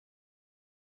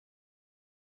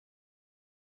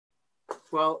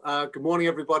Good morning,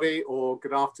 everybody, or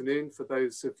good afternoon for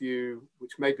those of you,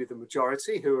 which may be the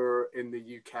majority, who are in the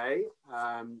UK.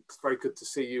 It's very good to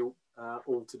see you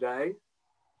all today.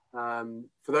 For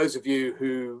those of you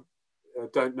who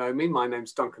don't know me, my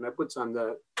name's Duncan Edwards. I'm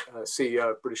the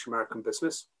CEO of British American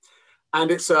Business.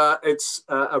 And it's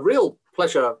a real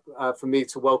pleasure for me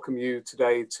to welcome you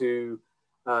today to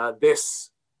this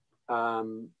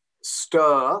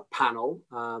STIR panel,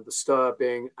 the STIR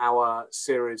being our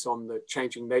series on the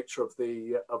changing nature of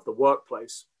the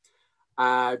workplace,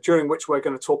 during which we're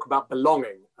going to talk about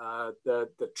belonging, the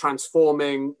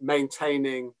transforming,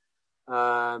 maintaining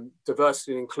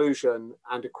diversity and inclusion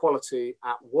and equality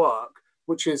at work,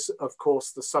 which is, of course,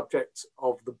 the subject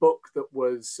of the book that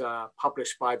was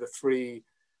published by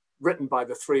written by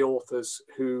the three authors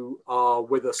who are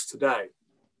with us today.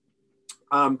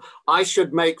 I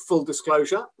should make full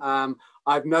disclosure.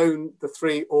 I've known the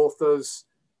three authors,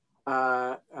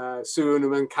 Sue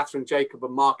Unerman, Catherine Jacob,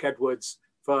 and Mark Edwards,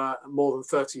 for more than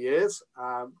 30 years,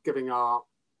 giving our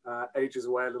ages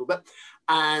away a little bit.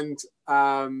 And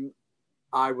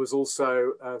I was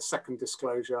also, second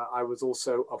disclosure, I was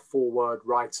also a foreword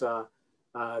writer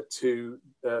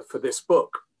for this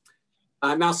book.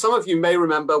 Now, some of you may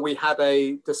remember we had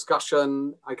a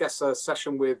discussion, I guess a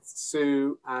session with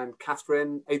Sue and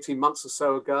Catherine 18 months or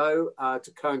so ago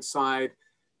to coincide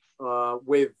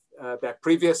with their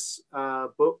previous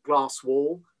book, Glass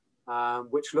Wall,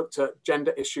 which looked at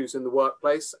gender issues in the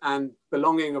workplace, and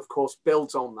belonging, of course,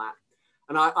 builds on that.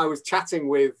 And I was chatting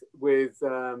with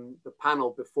the panel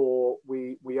before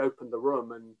we opened the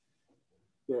room, and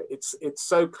you know, it's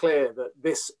so clear that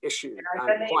this issue,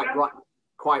 and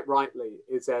quite rightly,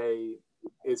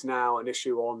 is now an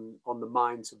issue on the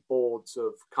minds of boards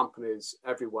of companies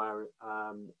everywhere,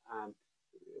 and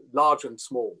large and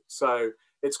small. So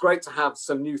it's great to have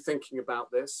some new thinking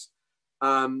about this.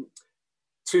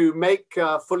 To make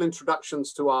full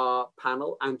introductions to our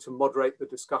panel and to moderate the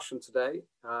discussion today,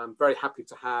 I'm very happy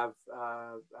to have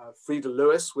Frida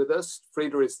Lewis with us.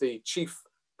 Frida is the Chief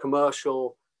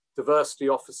Commercial Diversity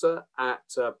Officer at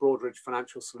Broadridge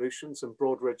Financial Solutions, and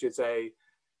Broadridge is a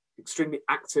extremely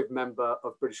active member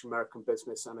of British American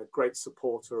Business and a great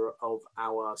supporter of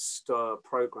our STIR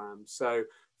program. So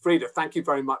Frida, thank you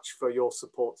very much for your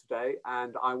support today,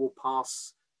 and I will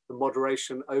pass the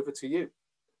moderation over to you.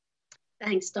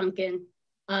 Thanks, Duncan.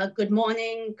 Good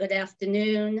morning, good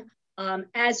afternoon.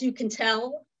 As you can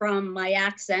tell from my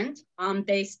accent, I'm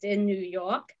based in New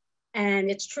York, and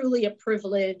it's truly a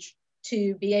privilege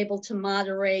to be able to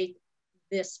moderate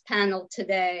this panel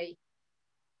today.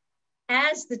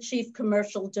 As the Chief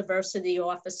Commercial Diversity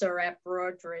Officer at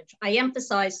Broadridge, I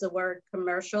emphasize the word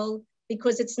commercial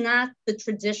because it's not the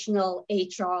traditional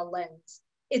HR lens.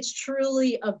 It's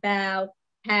truly about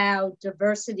how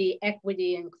diversity,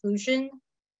 equity, inclusion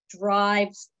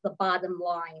drives the bottom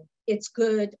line. It's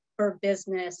good for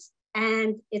business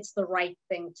and it's the right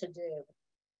thing to do.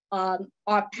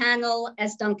 Our panel,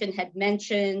 as Duncan had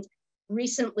mentioned,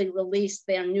 recently released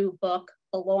their new book,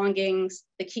 Belongings,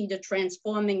 the Key to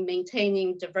Transforming,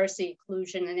 Maintaining Diversity,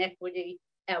 Inclusion, and Equity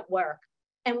at Work.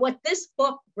 And what this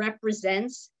book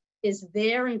represents is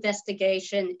their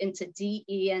investigation into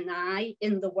DE&I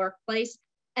in the workplace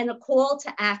and a call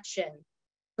to action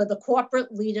for the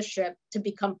corporate leadership to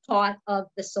become part of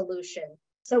the solution.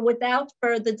 So without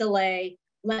further delay,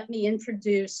 let me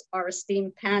introduce our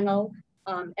esteemed panel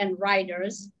and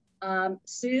writers.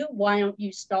 Sue, why don't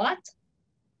you start?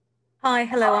 Hi,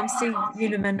 hello, I'm Sue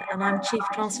Unerman and I'm Chief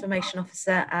Transformation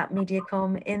Officer at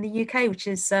Mediacom in the UK, which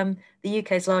is the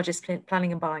UK's largest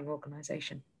planning and buying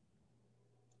organisation.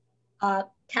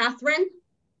 Catherine?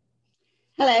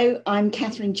 Hello, I'm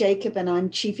Catherine Jacob and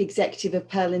I'm Chief Executive of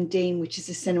Pearl & Dean, which is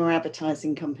a cinema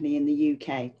advertising company in the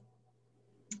UK.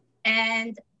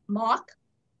 And Mark?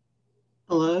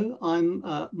 Hello, I'm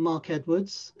Mark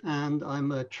Edwards and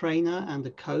I'm a trainer and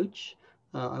a coach.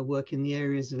 I work in the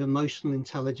areas of emotional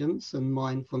intelligence and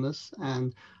mindfulness,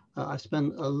 and I've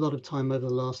spent a lot of time over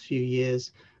the last few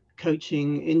years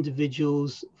coaching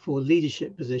individuals for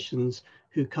leadership positions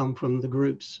who come from the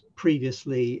groups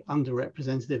previously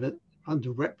underrepresented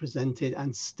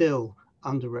and still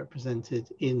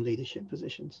underrepresented in leadership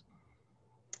positions.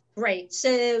 Great.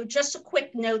 So just a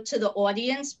quick note to the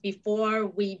audience before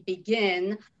we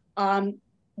begin.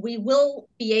 We will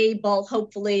be able,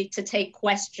 hopefully, to take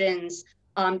questions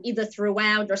either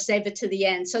throughout or save it to the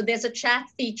end. So there's a chat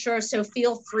feature, so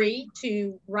feel free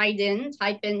to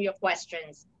type in your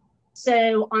questions.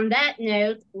 So on that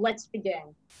note, let's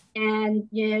begin. And,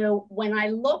 you know, when I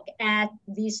look at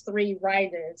these three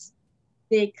writers,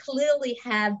 they clearly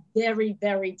have very,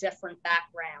 very different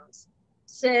backgrounds.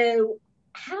 So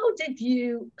how did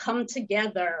you come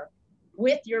together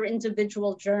with your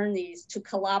individual journeys to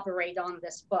collaborate on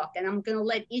this book? And I'm going to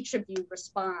let each of you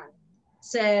respond.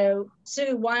 So,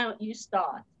 Sue, why don't you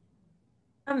start?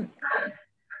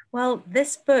 Well,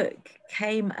 this book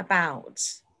came about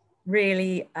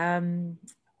really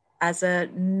as a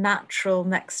natural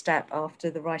next step after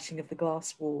the writing of The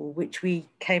Glass Wall, which we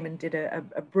came and did a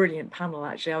brilliant panel.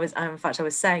 Actually, in fact, I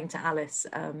was saying to Alice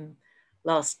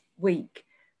last week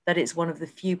that it's one of the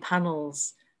few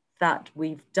panels that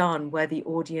we've done where the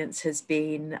audience has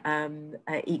been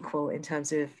equal in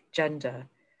terms of gender.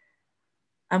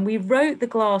 And we wrote The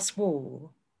Glass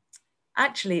Wall.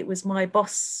 Actually, it was my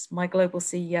boss, my global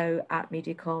CEO at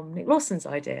Mediacom, Nick Lawson's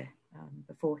idea.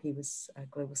 Before he was a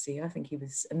global CEO, I think he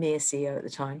was a mere CEO at the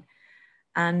time.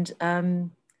 And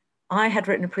I had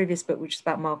written a previous book, which was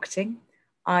about marketing.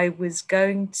 I was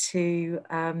going to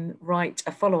write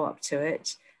a follow-up to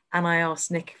it. And I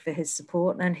asked Nick for his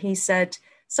support. And he said,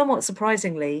 somewhat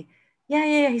surprisingly,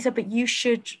 yeah. He said, but you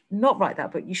should not write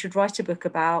that book. You should write a book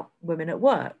about women at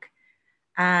work.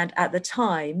 And at the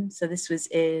time, so this was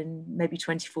in maybe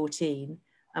 2014,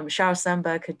 Sheryl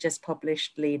Sandberg had just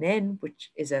published Lean In,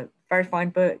 which is a very fine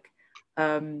book.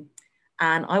 And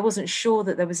I wasn't sure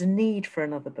that there was a need for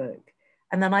another book.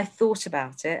 And then I thought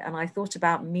about it, and I thought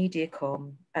about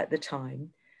Mediacom at the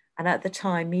time. And at the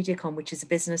time, Mediacom, which is a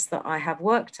business that I have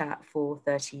worked at for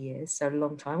 30 years, so a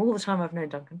long time, all the time I've known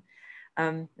Duncan.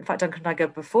 In fact, Duncan and I go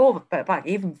back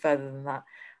even further than that.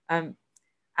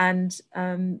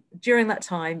 During that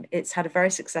time, it's had a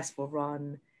very successful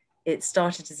run. It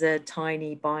started as a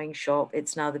tiny buying shop.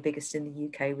 It's now the biggest in the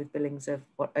UK with billings of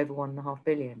over 1.5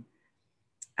 billion.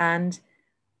 And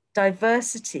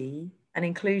diversity and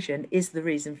inclusion is the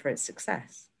reason for its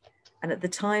success. And at the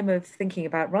time of thinking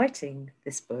about writing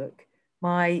this book,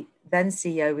 my then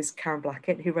CEO was Karen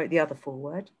Blackett, who wrote the other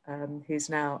foreword, who's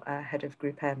now head of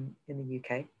Group M in the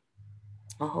UK,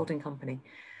 our holding company.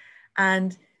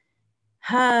 And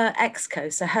her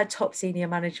exco, so her top senior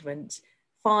management,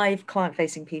 5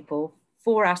 client-facing people,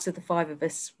 4 out of the 5 of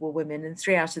us were women, and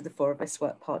 3 out of the 4 of us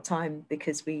worked part-time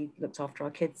because we looked after our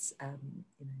kids,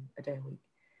 a day a week.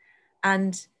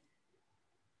 And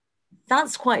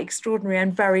that's quite extraordinary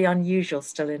and very unusual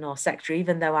still in our sector,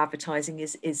 even though advertising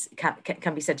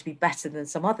can be said to be better than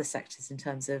some other sectors in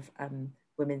terms of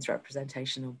women's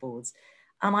representation on boards.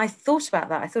 And I thought about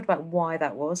that. I thought about why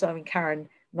that was. I mean, Karen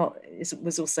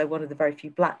was also one of the very few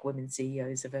Black women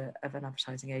CEOs of an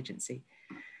advertising agency.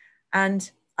 And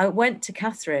I went to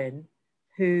Catherine,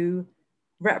 who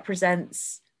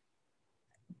represents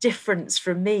difference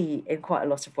from me in quite a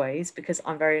lot of ways, because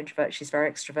I'm very introvert, she's very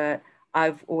extrovert.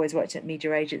 I've always worked at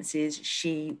media agencies.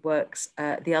 She works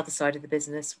the other side of the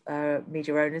business,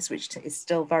 media owners, which is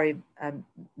still very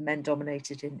men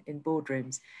dominated in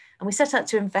boardrooms. And we set out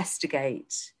to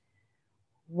investigate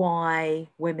why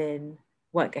women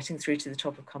weren't getting through to the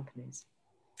top of companies.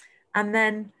 And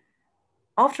then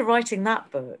after writing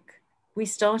that book, we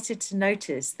started to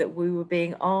notice that we were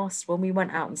being asked, when we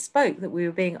went out and spoke, that we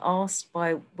were being asked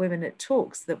by women at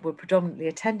talks that were predominantly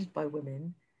attended by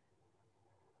women,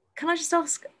 can I just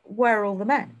ask, where are all the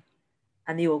men?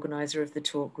 And the organizer of the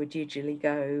talk would usually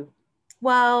go,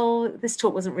 well, this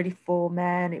talk wasn't really for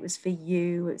men, it was for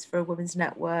you, it's for a women's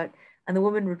network. And the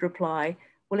woman would reply,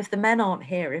 well, if the men aren't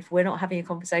here, if we're not having a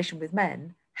conversation with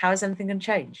men, how is anything going to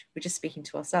change? We're just speaking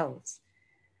to ourselves.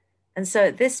 And so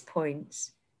at this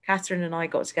point, Catherine and I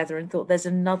got together and thought, there's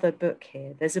another book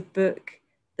here. There's a book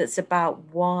that's about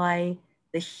why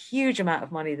the huge amount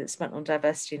of money that's spent on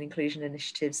diversity and inclusion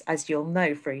initiatives, as you'll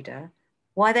know, Frida,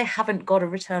 why they haven't got a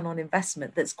return on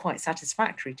investment that's quite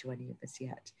satisfactory to any of us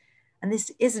yet. And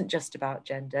this isn't just about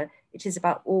gender, it is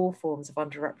about all forms of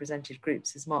underrepresented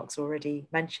groups, as Mark's already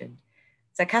mentioned.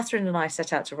 So Catherine and I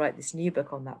set out to write this new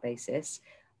book on that basis,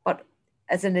 but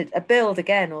as a build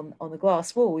again on the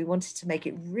glass wall, we wanted to make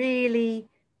it really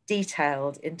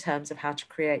detailed in terms of how to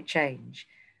create change.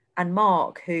 And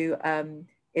Mark, who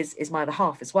is my other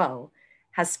half as well,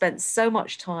 has spent so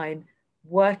much time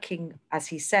working, as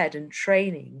he said, and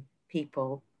training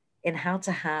people in how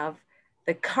to have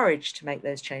the courage to make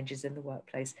those changes in the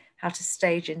workplace, how to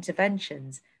stage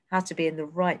interventions, how to be in the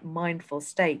right mindful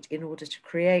state in order to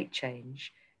create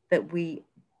change, that we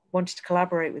wanted to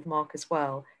collaborate with Mark as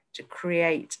well to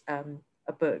create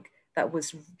a book that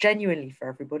was genuinely for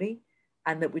everybody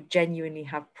and that would genuinely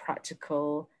have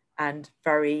practical and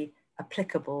very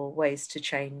applicable ways to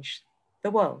change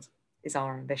the world, is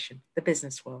our ambition, the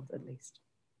business world at least.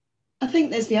 I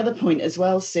think there's the other point as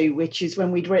well, Sue, which is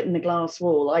when we'd written The Glass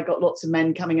Wall, I got lots of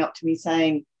men coming up to me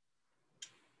saying,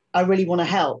 I really want to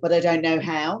help, but I don't know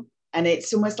how. And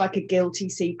it's almost like a guilty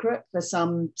secret for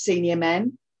some senior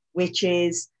men, which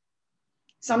is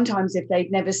sometimes if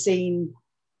they'd never seen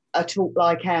a talk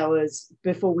like ours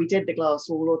before we did the glass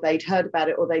wall, or they'd heard about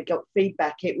it, or they got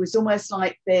feedback, it was almost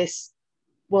like this,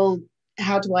 well,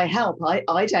 how do I help?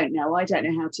 I don't know. I don't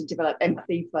know how to develop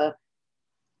empathy for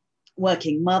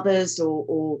working mothers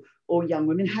or young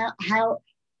women. How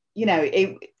you know,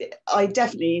 I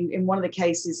definitely, in one of the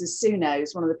cases, Asuno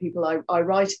is one of the people I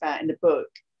write about in the book,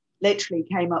 literally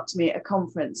came up to me at a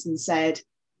conference and said,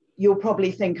 you'll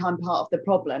probably think I'm part of the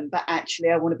problem, but actually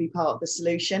I want to be part of the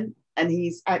solution. And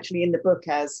he's actually in the book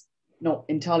as, not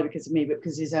entirely because of me, but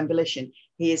because of his own volition,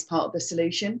 he is part of the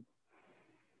solution.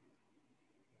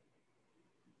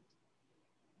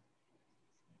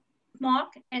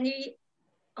 Mark, any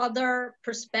other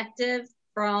perspective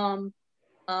from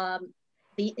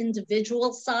the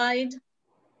individual side?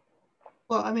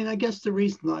 Well, I mean, I guess the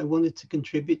reason that I wanted to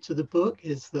contribute to the book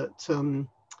is that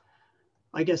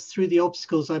I guess through the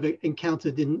obstacles I've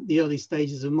encountered in the early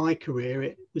stages of my career,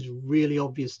 it was really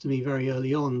obvious to me very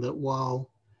early on that while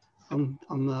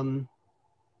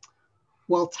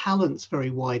talent's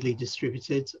very widely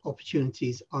distributed,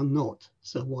 opportunities are not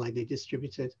so widely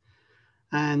distributed,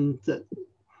 and that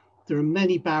there are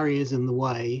many barriers in the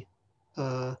way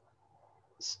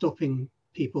stopping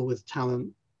people with talent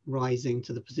rising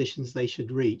to the positions they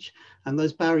should reach. And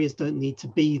those barriers don't need to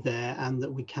be there, and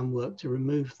that we can work to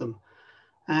remove them.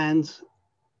 And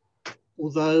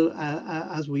although,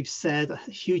 as we've said, a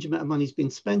huge amount of money has been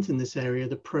spent in this area,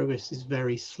 the progress is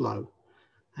very slow.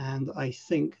 And I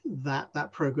think that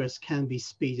that progress can be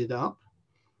speeded up.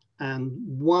 And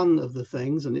one of the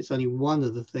things, and it's only one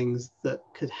of the things that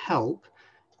could help,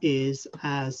 is,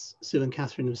 as Sue and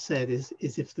Catherine have said, is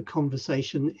if the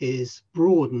conversation is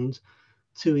broadened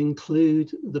to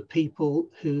include the people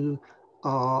who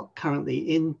are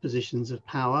currently in positions of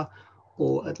power,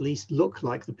 or at least look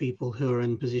like the people who are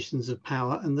in positions of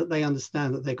power, and that they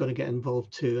understand that they've got to get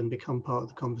involved too and become part of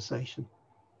the conversation.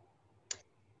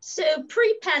 So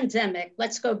pre-pandemic,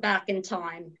 let's go back in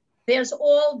time. There's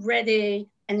already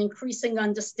an increasing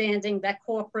understanding that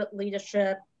corporate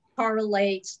leadership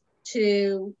correlates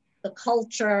to the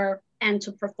culture and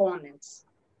to performance,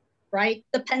 right?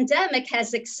 The pandemic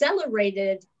has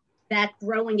accelerated that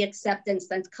growing acceptance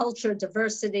that culture,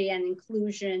 diversity, and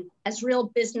inclusion as real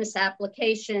business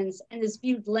applications, and is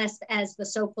viewed less as the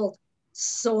so-called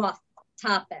soft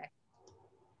topic.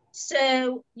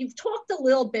 So you've talked a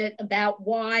little bit about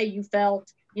why you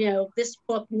felt, this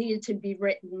book needed to be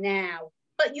written now,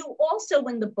 but you also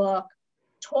in the book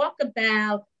talk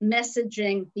about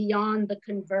messaging beyond the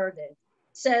converted.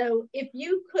 So if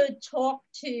you could talk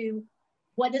to,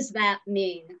 what does that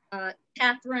mean?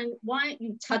 Catherine, why don't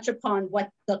you touch upon what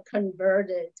the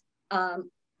converted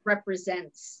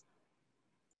represents?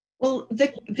 Well,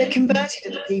 the converted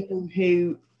are the people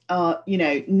who are,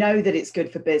 know that it's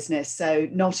good for business. So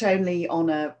not only on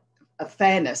a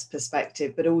fairness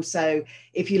perspective, but also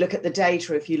if you look at the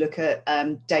data, if you look at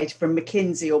data from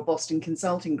McKinsey or Boston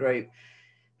Consulting Group,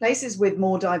 places with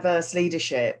more diverse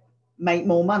leadership make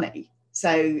more money.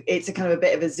 So it's a kind of a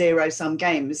bit of a zero-sum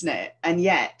game, isn't it? And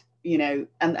yet, and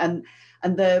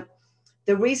the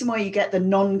reason why you get the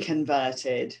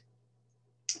non-converted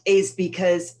is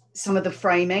because some of the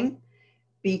framing,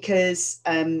 because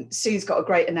Sue's got a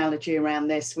great analogy around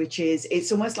this, which is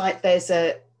it's almost like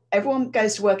everyone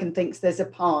goes to work and thinks there's a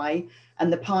pie,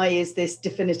 and the pie is this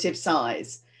definitive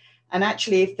size. And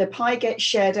actually, if the pie gets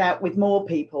shared out with more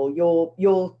people,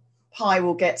 your pie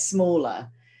will get smaller.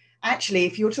 Actually,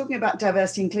 if you're talking about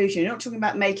diversity inclusion, you're not talking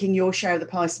about making your share of the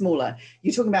pie smaller.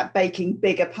 You're talking about baking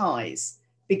bigger pies,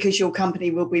 because your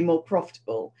company will be more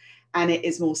profitable and it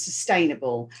is more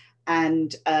sustainable.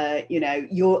 And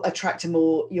you'll attract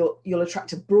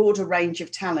a broader range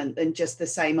of talent than just the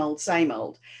same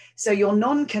old. So your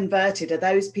non-converted are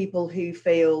those people who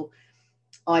feel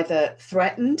either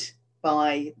threatened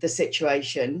by the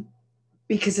situation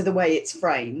because of the way it's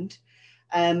framed,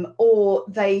 or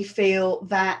they feel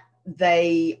that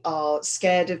they are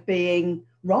scared of being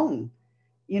wrong.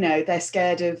 They're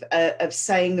scared of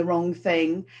saying the wrong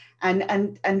thing,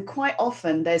 and quite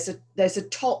often there's a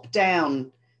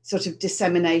top-down sort of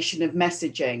dissemination of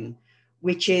messaging,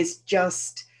 which is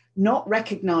just not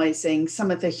recognizing some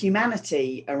of the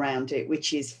humanity around it,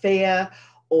 which is fear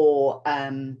or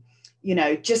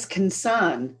just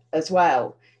concern as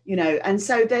well. And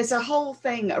so there's a whole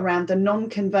thing around the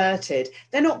non-converted.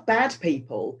 They're not bad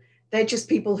people. They're just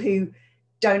people who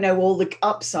don't know all the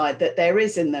upside that there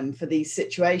is in them for these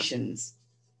situations.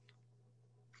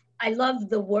 I love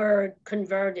the word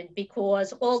converted,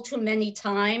 because all too many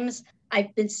times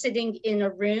I've been sitting in a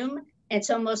room It's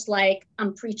almost like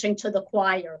I'm preaching to the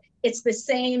choir. It's the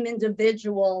same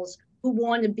individuals who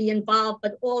want to be involved,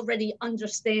 but already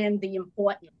understand the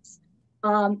importance.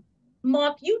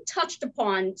 Mark, you touched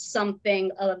upon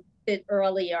something a bit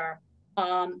earlier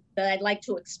that I'd like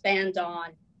to expand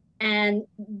on. And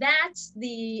that's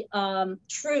the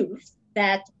truth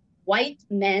that white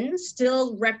men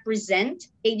still represent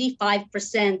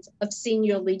 85% of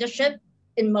senior leadership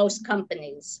in most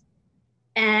companies,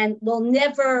 and will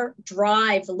never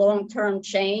drive long-term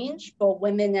change for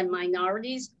women and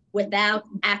minorities without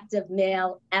active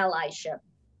male allyship.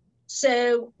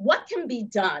 So what can be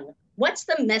done? What's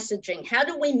the messaging? How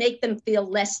do we make them feel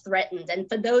less threatened? And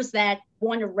for those that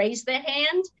want to raise their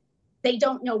hand, they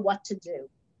don't know what to do.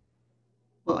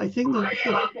 Well, I think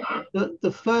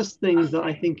the first thing that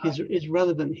I think is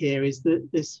relevant here is that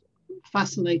this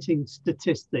fascinating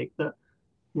statistic that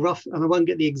and I won't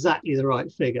get exactly the right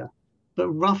figure, but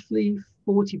roughly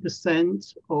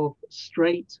 40% of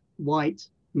straight white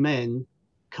men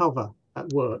cover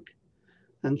at work.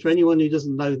 And for anyone who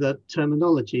doesn't know the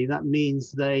terminology, that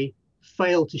means they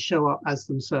fail to show up as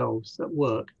themselves at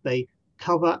work. They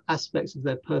cover aspects of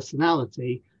their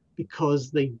personality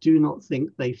because they do not think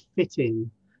they fit in.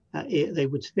 They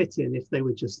would fit in if they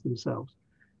were just themselves.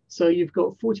 So you've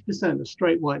got 40% of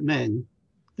straight white men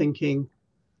thinking,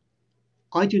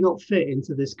 I do not fit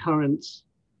into this current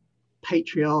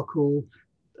patriarchal,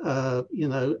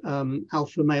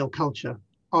 alpha male culture.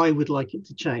 I would like it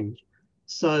to change.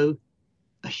 So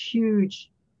a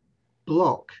huge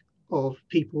block of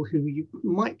people who you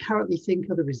might currently think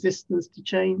are the resistance to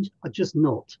change are just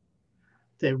not.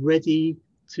 They're ready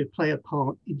to play a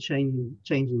part in changing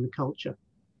the culture.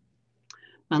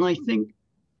 And I think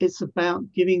it's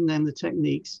about giving them the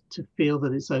techniques to feel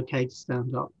that it's okay to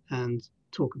stand up and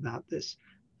talk about this.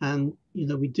 And,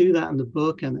 we do that in the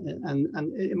book, and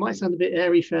it might sound a bit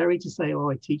airy-fairy to say, oh,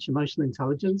 I teach emotional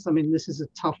intelligence. I mean, this is a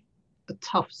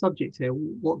tough subject here.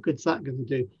 What good's that going to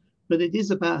do? But it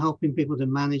is about helping people to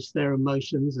manage their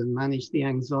emotions and manage the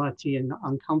anxiety and the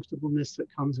uncomfortableness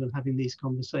that comes with having these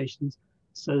conversations,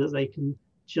 so that they can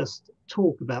just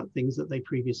talk about things that they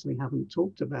previously haven't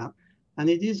talked about. And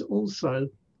it is also,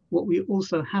 what we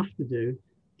also have to do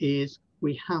is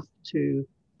we have to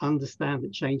understand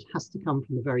that change has to come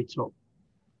from the very top.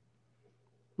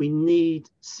 We need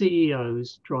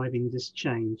CEOs driving this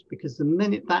change, because the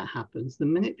minute that happens, the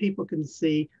minute people can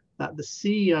see that the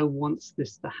CEO wants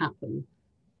this to happen,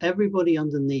 everybody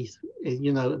underneath,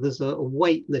 there's a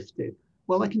weight lifted.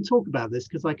 Well, I can talk about this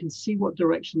because I can see what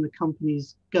direction the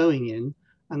company's going in,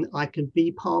 and I can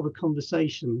be part of a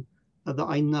conversation that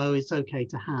I know is okay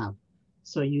to have.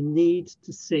 So you need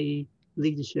to see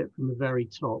leadership from the very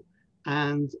top.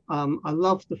 And I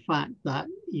love the fact that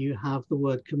you have the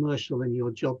word commercial in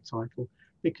your job title,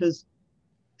 because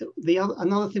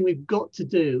another thing we've got to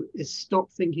do is stop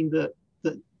thinking that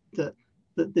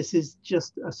this is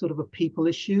just a sort of a people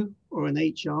issue or an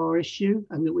HR issue,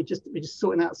 and that we're just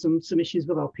sorting out some issues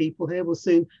with our people here. We'll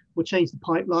change the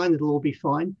pipeline, it'll all be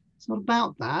fine. It's not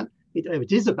about that.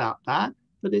 It is about that,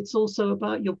 but it's also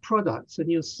about your products and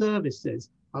your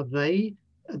services. Are they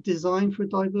designed for a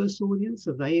diverse audience?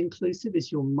 Are they inclusive?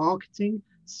 Is your marketing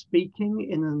speaking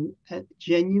in a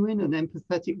genuine and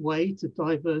empathetic way to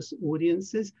diverse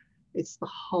audiences? It's the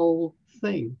whole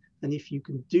thing. And if you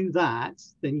can do that,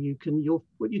 then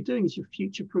what you're doing is you're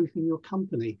future-proofing your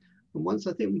company. And once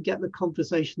I think we get the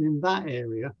conversation in that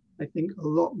area, I think a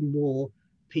lot more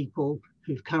people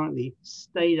who've currently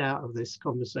stayed out of this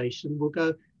conversation will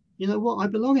go, you know what, I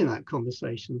belong in that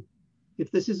conversation.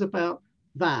 If this is about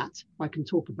that, I can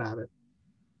talk about it.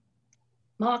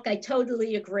 Mark, I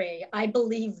totally agree. I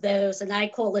believe those, and I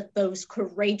call it those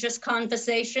courageous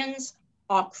conversations,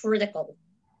 are critical.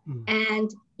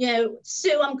 And,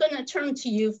 Sue, I'm going to turn to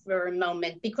you for a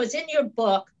moment, because in your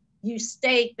book, you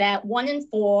state that 1 in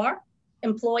 4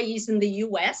 employees in the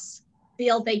US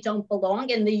feel they don't belong.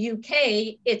 In the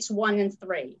UK, it's 1 in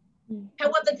 3.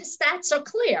 However, the stats are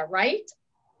clear, right?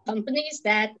 Companies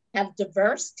that have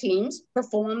diverse teams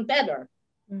perform better.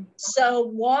 So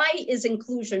why is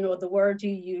inclusion, or the word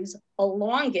you use,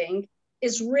 belonging,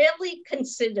 is rarely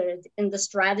considered in the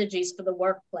strategies for the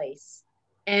workplace?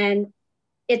 And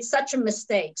it's such a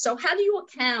mistake. So how do you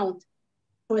account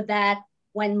for that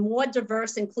when more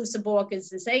diverse, inclusive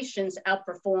organizations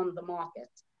outperform the market?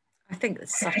 I think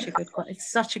it's such a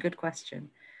good question.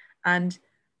 And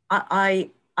I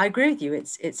agree with you.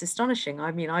 It's astonishing.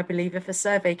 I mean, I believe if a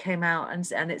survey came out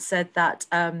and it said that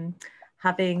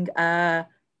having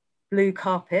blue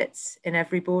carpets in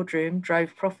every boardroom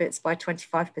drove profits by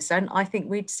 25%, I think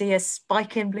we'd see a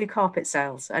spike in blue carpet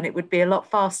sales, and it would be a lot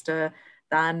faster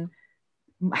than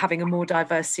having a more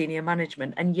diverse senior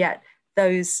management. And yet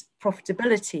those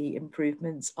profitability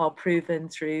improvements are proven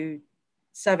through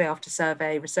survey after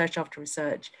survey, research after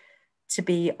research, to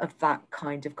be of that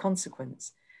kind of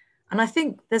consequence. And I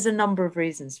think there's a number of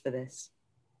reasons for this.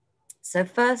 So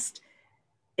first,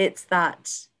 it's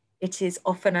that it is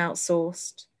often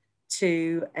outsourced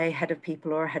to a head of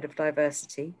people or a head of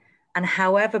diversity. And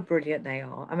however brilliant they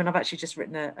are, I mean, I've actually just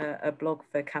written a blog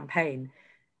for Campaign,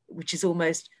 which is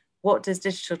almost, what does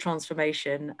digital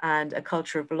transformation and a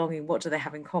culture of belonging, what do they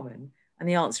have in common? And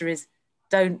the answer is,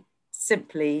 don't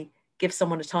simply give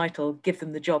someone a title, give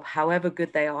them the job, however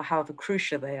good they are, however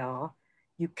crucial they are.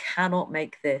 You cannot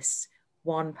make this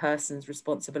one person's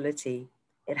responsibility.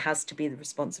 It has to be the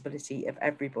responsibility of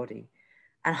everybody.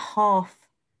 And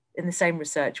in the same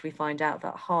research, we find out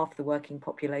that half the working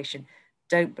population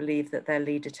don't believe that their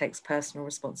leader takes personal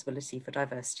responsibility for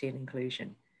diversity and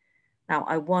inclusion. Now,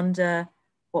 I wonder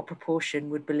what proportion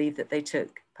would believe that they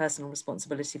took personal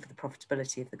responsibility for the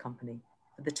profitability of the company,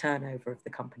 for the turnover of the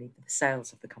company, for the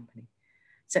sales of the company.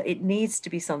 So it needs to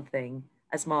be something,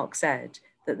 as Mark said,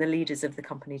 that the leaders of the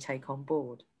company take on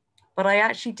board. But I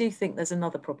actually do think there's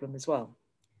another problem as well.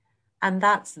 And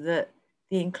that's that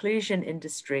the inclusion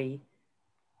industry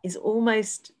is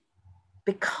almost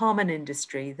become an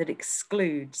industry that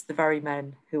excludes the very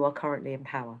men who are currently in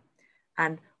power.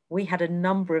 And we had a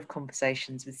number of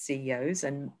conversations with CEOs,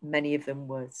 and many of them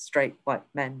were straight white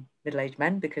men, middle-aged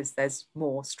men, because there's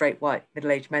more straight white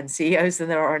middle-aged men CEOs than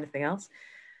there are anything else.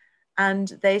 And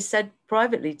they said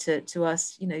privately to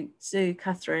us, you know, Sue,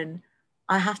 Catherine,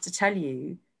 I have to tell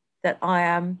you that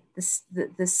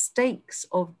the stakes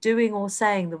of doing or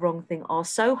saying the wrong thing are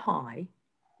so high.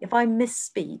 If I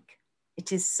misspeak,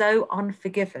 it is so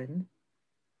unforgiven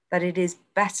that it is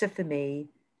better for me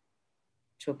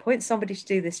to appoint somebody to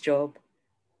do this job,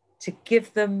 to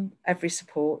give them every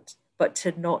support, but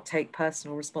to not take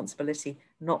personal responsibility,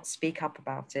 not speak up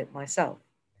about it myself.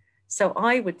 So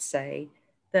I would say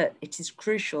that it is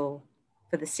crucial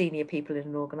for the senior people in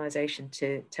an organisation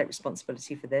to take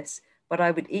responsibility for this, but I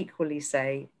would equally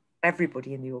say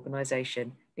everybody in the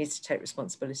organisation needs to take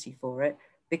responsibility for it,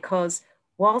 because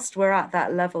whilst we're at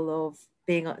that level of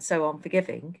being so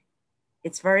unforgiving,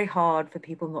 it's very hard for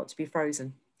people not to be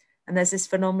frozen. And there's this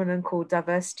phenomenon called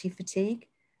diversity fatigue,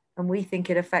 and we think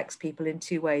it affects people in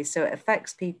two ways. So it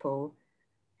affects people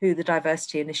who the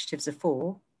diversity initiatives are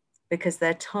for, because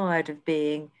they're tired of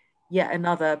being yet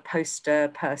another poster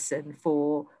person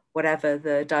for whatever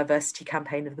the diversity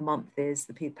campaign of the month is,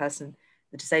 the person,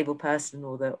 the disabled person,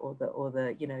 or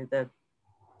the you know, the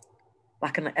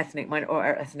Black and ethnic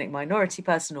minority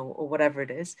person, or whatever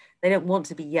it is. They don't want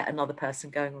to be yet another person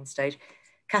going on stage.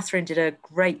 Catherine did a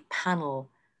great panel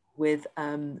with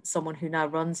someone who now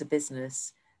runs a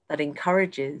business that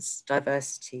encourages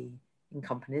diversity in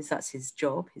companies. That's his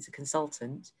job. He's a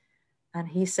consultant. And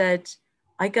he said,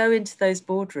 I go into those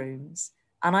boardrooms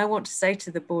and I want to say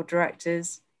to the board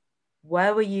directors,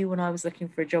 where were you when I was looking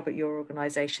for a job at your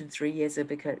organization 3 years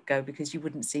ago, because you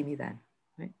wouldn't see me then,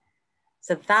 right?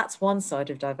 So that's one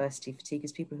side of diversity fatigue,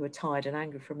 is people who are tired and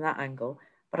angry from that angle.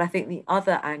 But I think the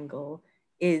other angle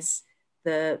is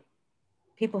the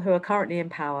people who are currently in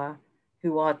power,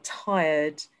 who are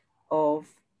tired of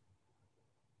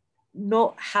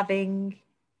not having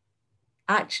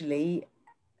actually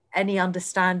any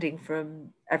understanding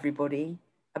from everybody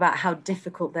about how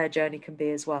difficult their journey can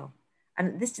be as well.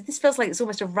 And this feels like it's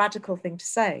almost a radical thing to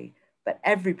say, but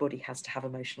everybody has to have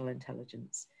emotional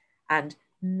intelligence. And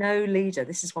no leader,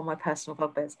 this is one of my personal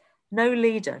bugbears, no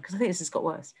leader, because I think this has got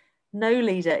worse, no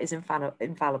leader is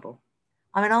infallible.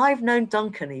 I mean, I've known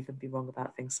Duncan even be wrong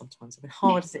about things sometimes. I mean,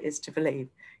 hard as it is to believe.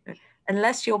 You know,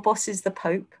 unless your boss is the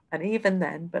Pope, and even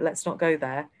then, but let's not go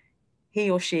there, he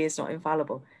or she is not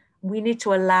infallible. We need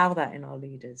to allow that in our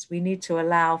leaders. We need to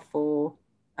allow for,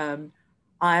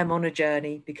 I am on a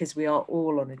journey, because we are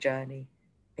all on a journey.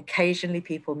 Occasionally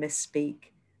people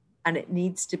misspeak, and it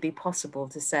needs to be possible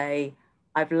to say,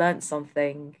 I've learned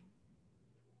something,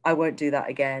 I won't do that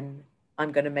again.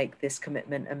 I'm going to make this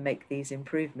commitment and make these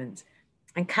improvements.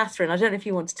 And Catherine, I don't know if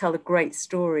you want to tell a great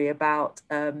story about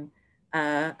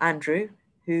Andrew,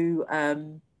 who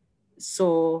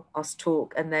saw us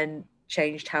talk and then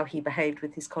changed how he behaved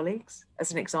with his colleagues,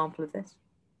 as an example of this.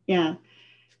 Yeah.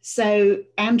 So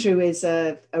Andrew is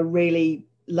a really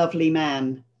lovely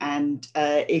man. And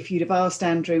if you'd have asked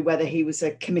Andrew whether he was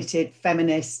a committed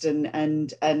feminist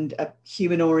and a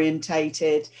human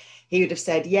orientated, he would have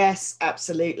said, yes,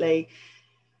 absolutely.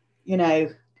 You know,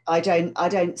 I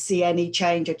don't see any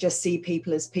change. I just see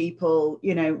people as people.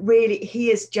 You know, really, he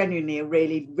is genuinely a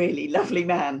really, really lovely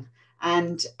man.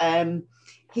 And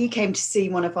he came to see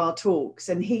one of our talks,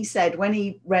 and he said when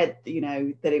he read, you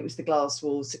know, that it was the glass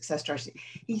wall success strategy,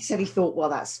 he said he thought, well,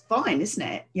 that's fine, isn't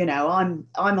it? You know, I'm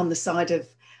on the side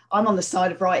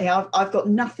of right here. I've got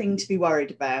nothing to be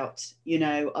worried about. You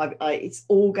know, it's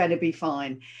all going to be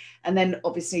fine. And then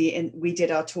obviously we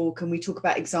did our talk, and we talk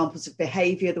about examples of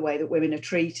behaviour, the way that women are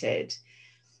treated.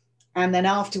 And then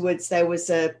afterwards, there was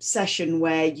a session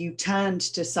where you turned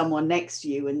to someone next to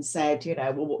you and said, you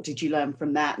know, well, what did you learn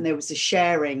from that? And there was a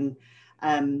sharing,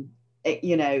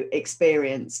 you know,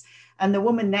 experience. And the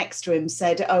woman next to him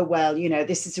said, oh, well, you know,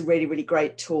 this is a really, really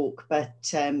great talk. But,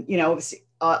 you know, obviously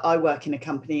I work in a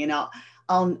company, and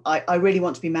I really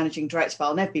want to be managing director, but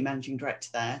I'll never be managing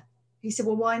director there. He said,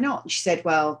 well, why not? And she said,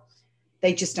 well,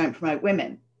 they just don't promote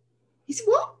women. He said,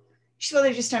 what? She said, well,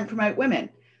 they just don't promote women.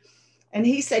 And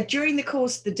he said during the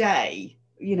course of the day,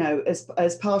 you know,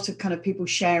 as part of kind of people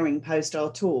sharing post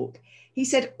our talk, he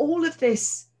said all of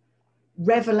this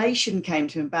revelation came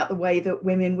to him about the way that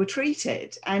women were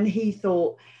treated. And he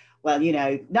thought, well, you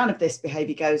know, none of this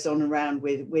behavior goes on around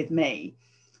with me.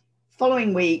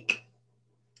 Following week,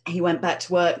 he went back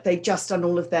to work. They'd just done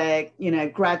all of their, you know,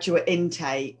 graduate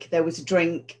intake. There was a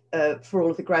drink for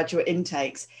all of the graduate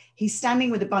intakes. He's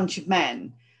standing with a bunch of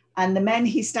men, and the men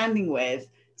he's standing with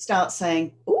start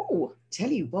saying, oh, tell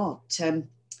you what,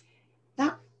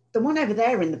 the one over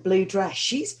there in the blue dress,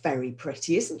 she's very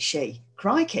pretty, isn't she?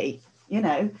 Crikey, you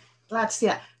know, glad to see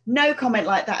that. No comment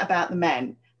like that about the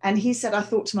men. And he said, I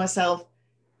thought to myself,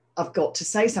 I've got to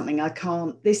say something. I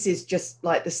can't, this is just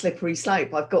like the slippery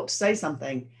slope. I've got to say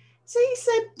something. So he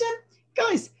said,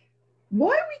 guys,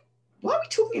 why are we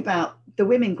talking about the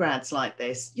women grads like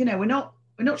this? You know, we're not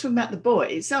talking about the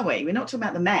boys, are we? We're not talking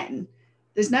about the men.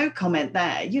 There's no comment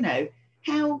there, you know.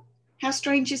 How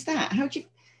strange is that? How would you,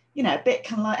 you know, a bit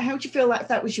kind of like, how would you feel like if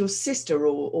that was your sister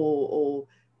or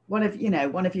one of, you know,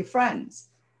 one of your friends?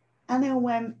 And they all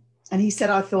went, and he said,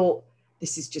 I thought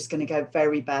this is just going to go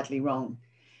very badly wrong.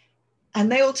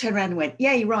 And they all turned around and went,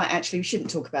 yeah, you're right, actually, we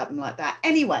shouldn't talk about them like that.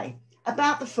 Anyway,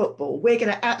 about the football, we're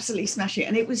going to absolutely smash it.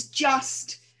 And it was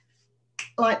just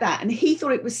like that. And he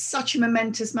thought it was such a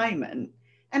momentous moment.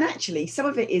 And actually, some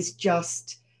of it is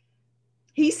just,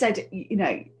 he said, you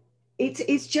know,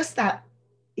 it's just that,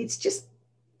 it's just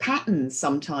patterns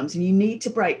sometimes, and you need to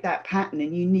break that pattern,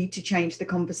 and you need to change the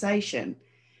conversation.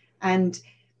 And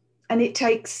it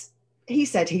takes, he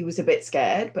said he was a bit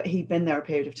scared, but he'd been there a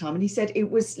period of time, and he said it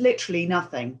was literally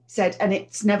nothing. Said, and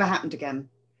it's never happened again.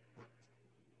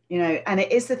 You know, and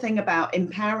it is the thing about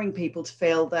empowering people to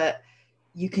feel that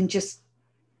you can just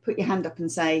put your hand up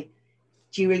and say,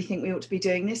 do you really think we ought to be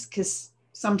doing this? Because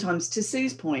sometimes, to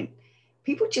Sue's point,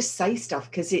 people just say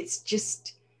stuff because it's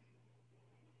just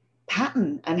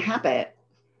pattern and habit.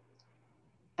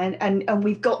 And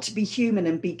we've got to be human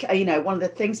and be, you know, one of the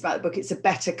things about the book, it's a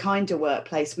better, kinder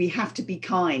workplace. We have to be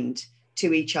kind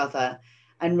to each other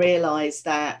and realize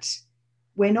that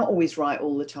we're not always right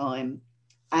all the time,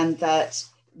 and that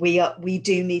we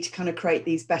do need to kind of create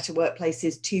these better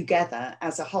workplaces together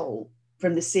as a whole,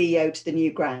 from the CEO to the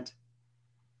new grad.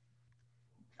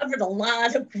 Covered a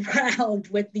lot of ground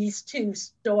with these two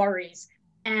stories.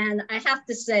 And I have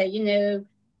to say, you know,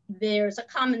 there's a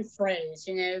common phrase,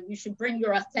 you know, you should bring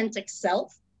your authentic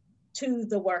self to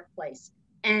the workplace.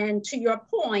 And to your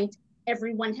point,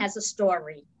 everyone has a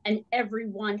story and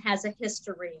everyone has a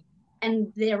history,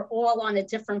 and they're all on a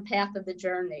different path of the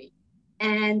journey.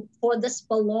 And for this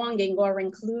belonging or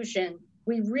inclusion,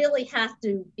 we really have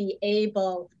to be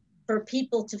able for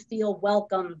people to feel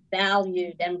welcome,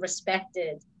 valued, and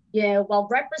respected. You know, while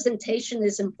representation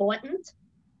is important,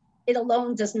 it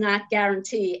alone does not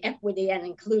guarantee equity and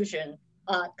inclusion.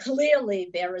 Clearly,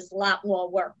 there is a lot more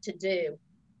work to do,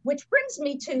 which brings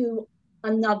me to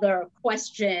another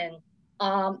question.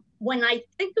 When I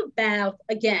think about,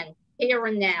 again, here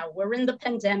and now, we're in the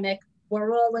pandemic,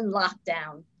 we're all in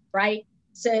lockdown, right?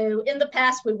 So in the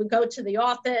past, we would go to the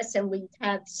office and we'd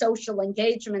have social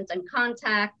engagement and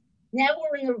contact. Now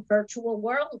we're in a virtual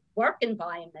work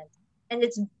environment, and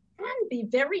it can be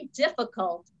very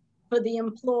difficult for the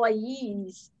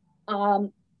employees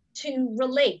to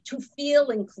relate, to feel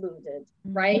included,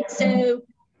 right? So,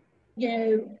 you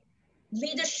know,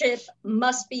 leadership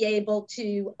must be able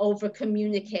to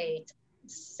over-communicate,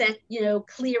 set, you know,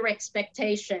 clear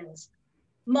expectations.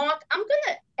 Mark, I'm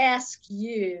gonna ask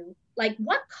you, like,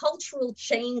 what cultural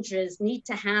changes need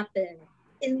to happen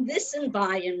in this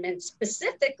environment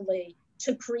specifically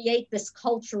to create this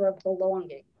culture of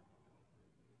belonging?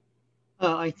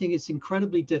 I think it's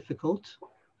incredibly difficult.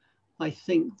 I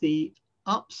think the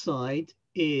upside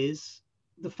is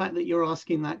the fact that you're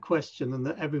asking that question and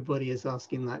that everybody is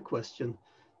asking that question.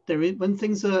 when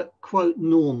things are, quote,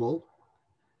 normal,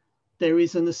 there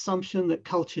is an assumption that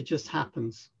culture just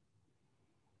happens,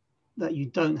 that you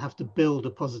don't have to build a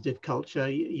positive culture,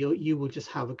 you will just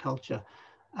have a culture.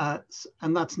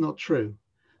 And that's not true.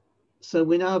 So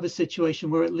we now have a situation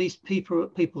where at least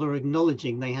people are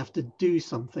acknowledging they have to do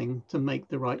something to make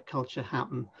the right culture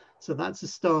happen. So that's a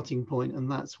starting point, and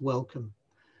that's welcome.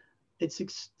 It's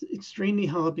extremely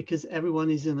hard because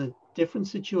everyone is in a different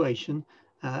situation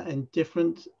and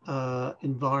different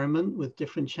environment with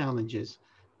different challenges.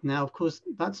 Now, of course,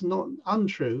 that's not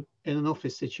untrue in an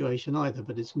office situation either,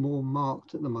 but it's more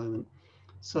marked at the moment.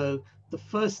 So the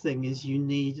first thing is you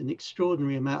need an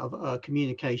extraordinary amount of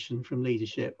communication from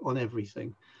leadership on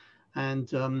everything.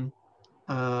 And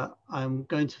I'm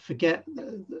going to forget,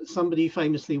 somebody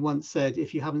famously once said,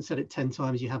 if you haven't said it 10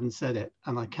 times, you haven't said it.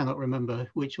 And I cannot remember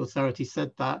which authority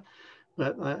said that,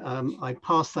 but I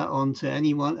pass that on to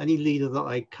any leader that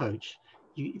I coach.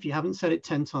 If you haven't said it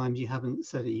 10 times, you haven't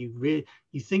said it. You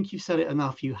think you've said it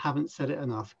enough, you haven't said it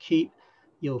enough. Keep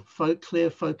your clear,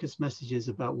 focused messages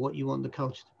about what you want the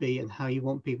culture to be and how you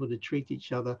want people to treat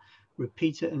each other.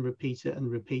 Repeat it and repeat it and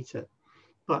repeat it.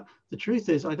 But the truth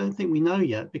is, I don't think we know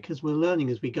yet, because we're learning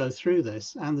as we go through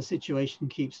this and the situation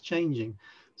keeps changing.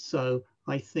 So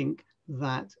I think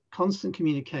that constant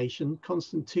communication,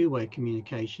 constant two-way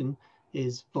communication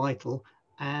is vital,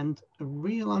 and a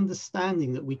real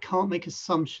understanding that we can't make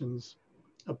assumptions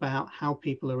about how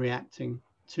people are reacting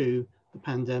to the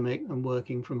pandemic and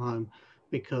working from home,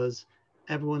 because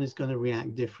everyone is going to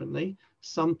react differently.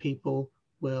 Some people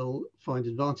will find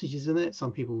advantages in it.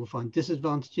 Some people will find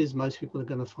disadvantages. Most people are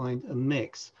going to find a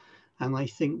mix. And I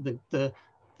think that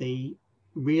the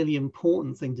really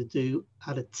important thing to do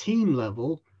at a team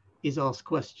level is ask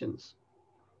questions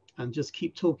and just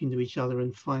keep talking to each other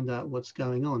and find out what's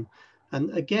going on.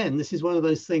 And again, this is one of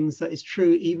those things that is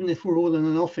true even if we're all in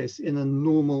an office in a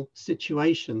normal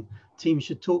situation. Teams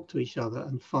should talk to each other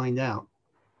and find out.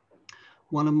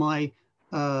 One of my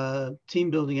team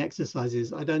building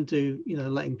exercises, I don't do,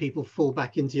 letting people fall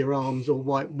back into your arms or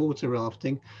white water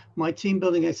rafting. My team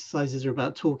building exercises are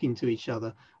about talking to each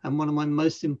other. And one of my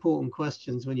most important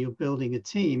questions when you're building a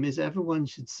team is everyone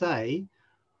should say,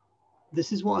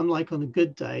 this is what I'm like on a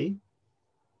good day.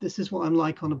 This is what I'm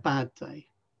like on a bad day.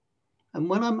 And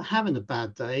when I'm having a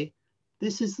bad day,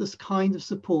 this is this kind of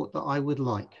support that I would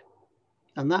like.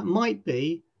 And that might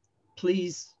be,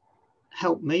 please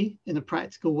help me in a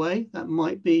practical way. That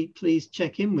might be, please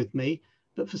check in with me.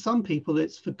 But for some people,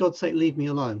 it's, for God's sake, leave me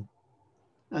alone.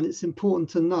 And it's important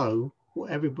to know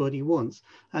what everybody wants.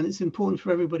 And it's important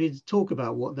for everybody to talk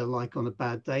about what they're like on a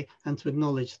bad day and to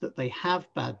acknowledge that they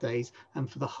have bad days, and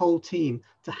for the whole team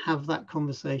to have that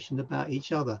conversation about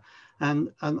each other.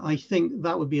 And I think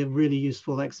that would be a really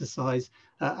useful exercise.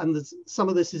 And some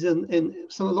of this is in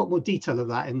a lot more detail of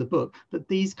that in the book. But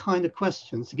these kind of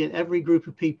questions, to get every group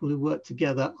of people who work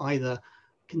together either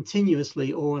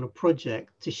continuously or on a project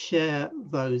to share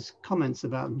those comments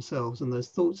about themselves and those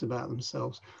thoughts about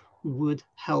themselves, would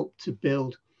help to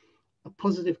build a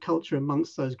positive culture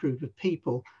amongst those group of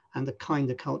people and a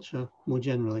kinder culture more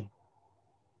generally.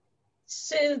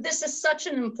 So this is such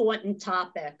an important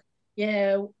topic,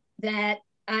 that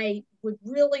I would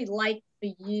really like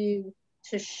for you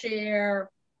to share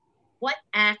what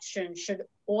action should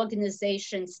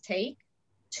organizations take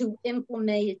to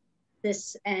implement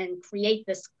this and create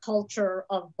this culture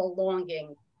of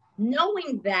belonging,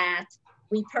 knowing that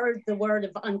we've heard the word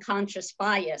of unconscious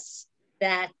bias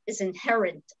that is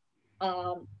inherent.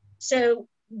 So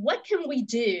what can we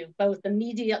do both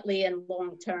immediately and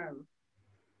long term?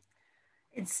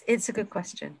 It's a good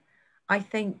question. I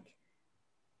think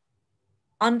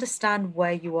understand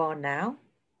where you are now,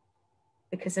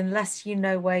 because unless you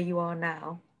know where you are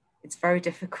now, it's very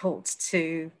difficult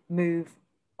to move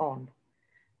on.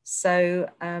 So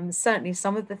certainly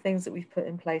some of the things that we've put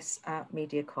in place at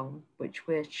MediaCom, which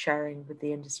we're sharing with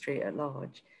the industry at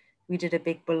large, we did a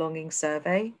big belonging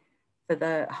survey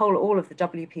for all of the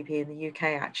WPP in the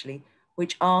UK actually,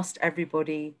 which asked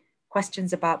everybody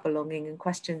questions about belonging and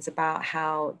questions about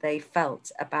how they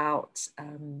felt about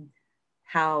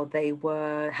how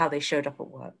they showed up at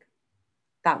work.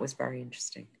 That was very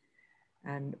interesting.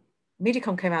 And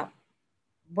MediaCom came out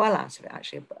well out of it,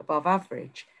 actually above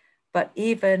average. But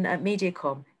even at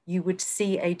MediaCom, you would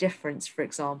see a difference, for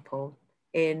example,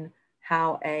 in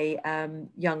how a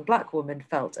young Black woman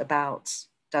felt about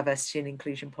diversity and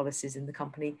inclusion policies in the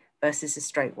company versus a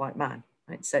straight white man.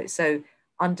 Right? So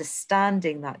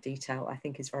understanding that detail, I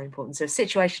think, is very important. So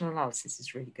situational analysis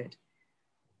is really good.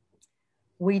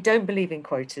 We don't believe in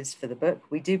quotas for the book.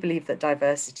 We do believe that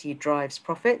diversity drives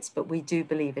profits, but we do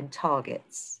believe in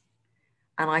targets.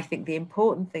 And I think the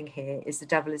important thing here is the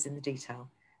devil is in the detail.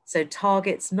 So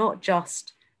targets not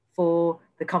just for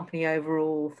the company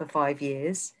overall for 5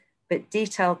 years, but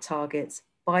detailed targets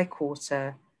by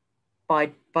quarter,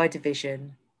 by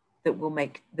division, that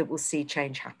will see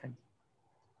change happen.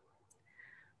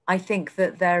 I think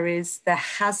that there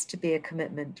has to be a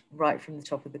commitment right from the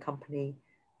top of the company,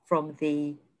 from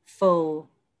the full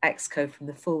ExCo, from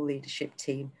the full leadership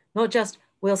team, not just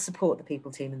we'll support the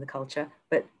people team and the culture,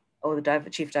 or the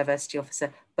chief diversity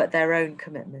officer, but their own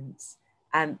commitments.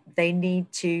 And they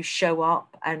need to show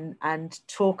up and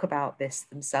talk about this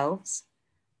themselves.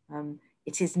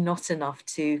 It is not enough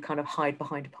to kind of hide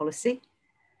behind a policy.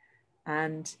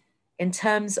 And in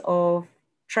terms of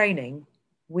training,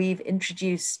 we've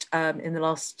introduced in the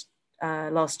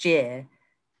last year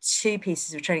 2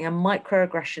 pieces of training: a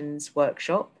microaggressions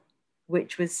workshop,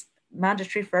 which was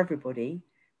mandatory for everybody,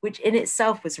 which in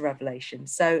itself was a revelation.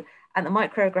 So at the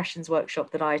microaggressions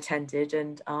workshop that I attended,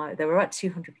 and there were about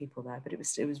 200 people there, but it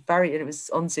was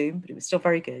on Zoom, but it was still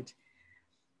very good.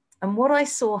 And what I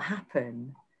saw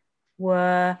happen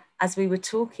were, as we were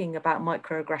talking about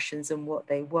microaggressions and what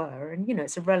they were, and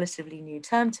it's a relatively new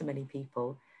term to many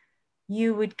people,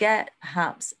 you would get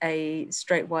perhaps a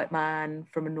straight white man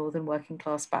from a northern working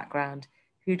class background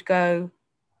who'd go,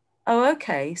 oh,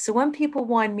 okay, so when people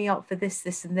wind me up for this,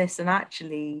 this, and this, and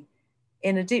actually,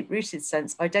 in a deep-rooted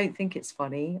sense, I don't think it's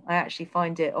funny, I actually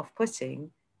find it off-putting,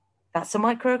 that's a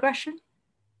microaggression?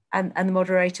 And the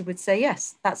moderator would say,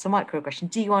 yes, that's a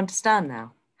microaggression. Do you understand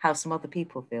now how some other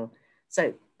people feel?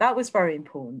 So that was very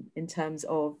important in terms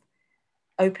of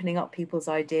opening up people's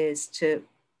ideas to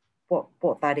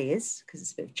what that is, because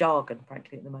it's a bit of jargon,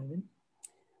 frankly, at the moment.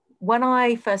 When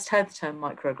I first heard the term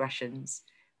microaggressions,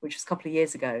 which was a couple of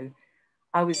years ago,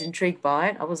 I was intrigued by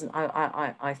it.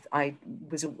 I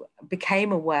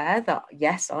became aware that,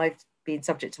 yes, I've been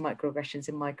subject to microaggressions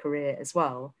in my career as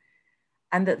well,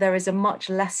 and that there is a much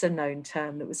lesser known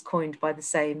term that was coined by the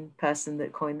same person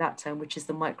that coined that term, which is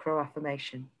the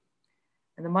microaffirmation.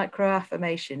 And the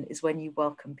microaffirmation is when you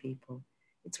welcome people.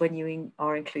 It's when you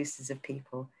are inclusive of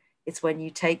people. It's when you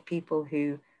take people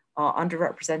who are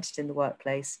underrepresented in the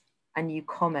workplace and you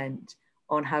comment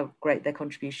on how great their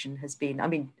contribution has been. I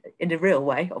mean, in a real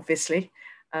way, obviously,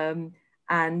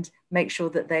 and make sure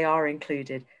that they are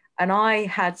included. And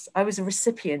I was a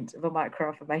recipient of a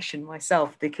microaffirmation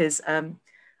myself, because I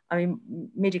mean,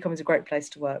 MediaCom is a great place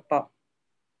to work, but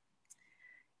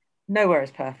nowhere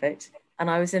is perfect. And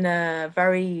I was in a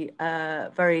very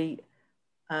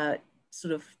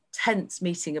sort of tense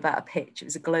meeting about a pitch. It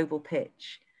was a global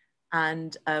pitch.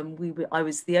 And I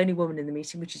was the only woman in the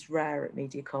meeting, which is rare at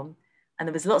MediaCom. And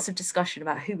there was lots of discussion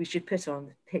about who we should put on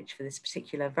the pitch for this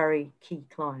particular very key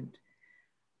client.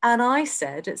 And I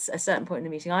said, at a certain point in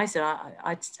the meeting, I said,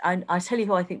 I tell you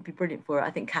who I think would be brilliant for it. I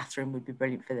think Catherine would be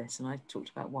brilliant for this. And I talked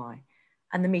about why.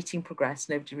 And the meeting progressed.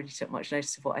 Nobody really took much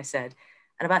notice of what I said.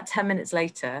 And about 10 minutes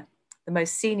later, the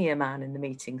most senior man in the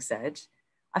meeting said,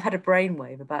 I've had a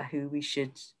brainwave about who we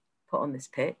should put on this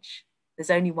pitch. There's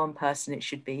only one person it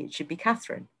should be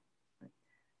Catherine.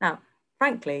 Now,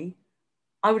 frankly,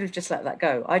 I would have just let that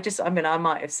go. I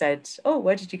might have said, oh,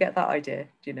 where did you get that idea?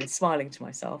 Smiling to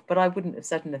myself, but I wouldn't have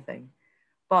said anything.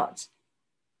 But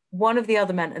one of the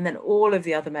other men, and then all of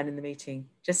the other men in the meeting,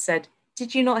 just said,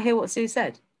 did you not hear what Sue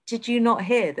said? Did you not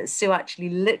hear that Sue actually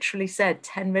literally said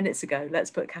 10 minutes ago, let's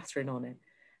put Catherine on it?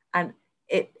 And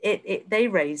they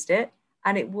raised it.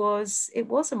 And it was a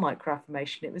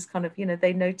microaffirmation. It was kind of,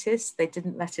 they noticed, they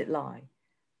didn't let it lie.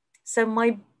 So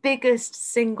my biggest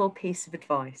single piece of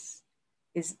advice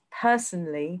is,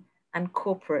 personally and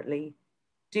corporately,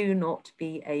 do not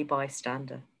be a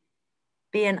bystander.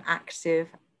 Be an active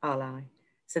ally.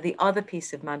 So the other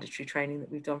piece of mandatory training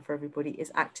that we've done for everybody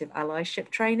is active allyship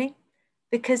training,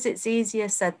 because it's easier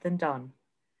said than done.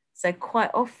 So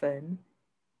quite often,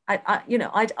 I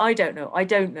don't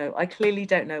know. I clearly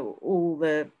don't know all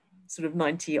the sort of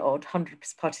 90 odd 100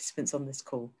 participants on this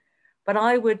call, but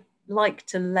I would like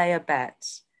to lay a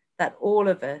bet that all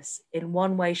of us, in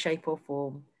one way, shape, or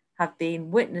form, have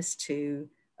been witness to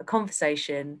a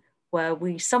conversation where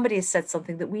somebody has said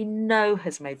something that we know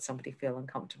has made somebody feel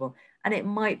uncomfortable. And it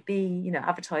might be,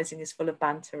 advertising is full of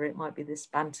banter. It might be this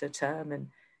banter term,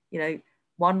 and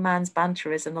one man's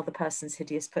banter is another person's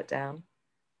hideous put down.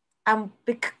 And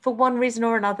for one reason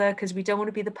or another, because we don't want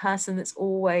to be the person that's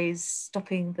always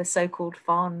stopping the so-called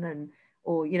fun,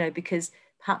 or because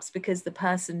the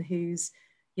person who's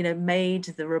made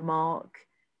the remark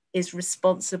is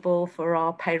responsible for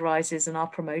our pay rises and our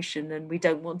promotion, and we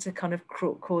don't want to kind of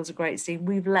cause a great scene,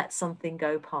 we've let something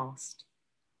go past.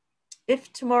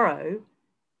 If tomorrow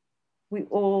we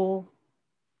all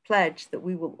pledge that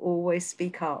we will always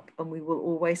speak up and we will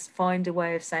always find a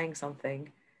way of saying something,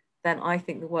 then I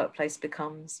think the workplace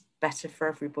becomes better for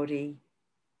everybody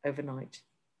overnight.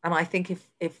 And I think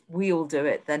if we all do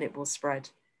it, then it will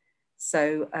spread.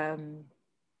 So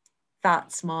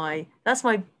that's my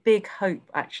big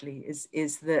hope, actually,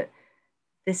 is that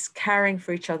this caring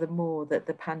for each other more that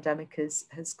the pandemic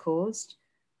has caused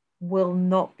will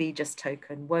not be just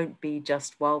token, won't be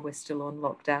just while we're still on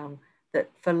lockdown, that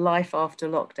for life after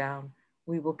lockdown,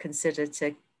 we will consider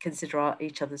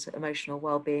each other's emotional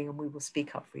well-being, and we will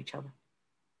speak up for each other.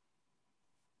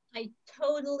 I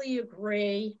totally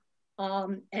agree.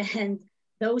 And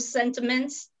those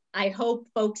sentiments, I hope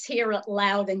folks hear it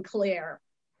loud and clear.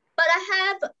 But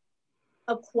I have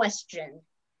a question.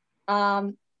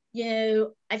 I've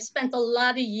spent a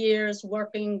lot of years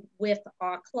working with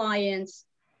our clients,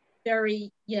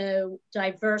 very,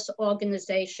 diverse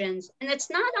organizations, and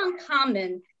it's not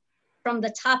uncommon from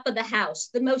the top of the house,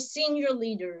 the most senior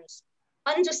leaders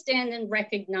understand and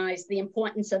recognize the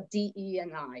importance of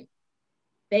DE&I.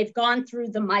 They've gone through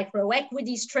the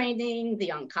microequities training,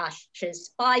 the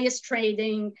unconscious bias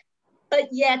training, but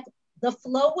yet the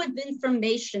flow of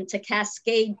information to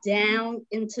cascade down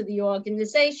into the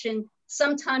organization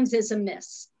sometimes is a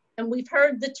miss. And we've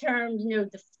heard the term,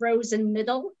 the frozen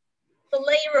middle, the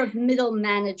layer of middle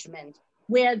management,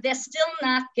 where they're still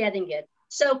not getting it.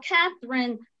 So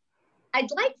Catherine,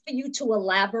 I'd like for you to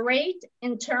elaborate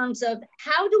in terms of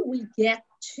how do we get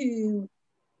to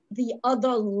the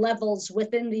other levels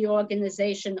within the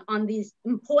organization on the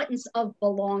importance of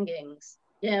belongings,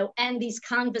 and these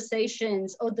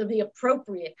conversations, or the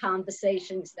appropriate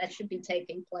conversations that should be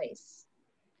taking place.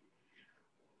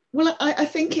 Well, I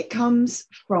think it comes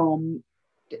from,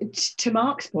 to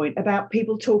Mark's point, about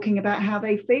people talking about how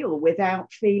they feel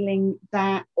without feeling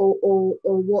that, or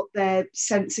what they're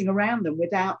sensing around them,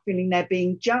 without feeling they're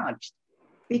being judged.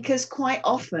 Because quite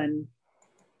often,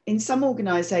 in some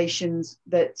organizations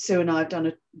that Sue and I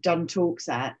have done talks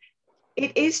at,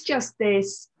 it is just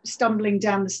this stumbling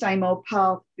down the same old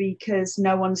path because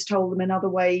no one's told them another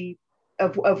way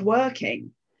of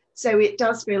working. So it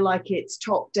does feel like it's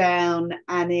top down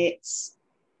and it's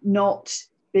not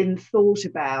been thought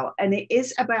about. And it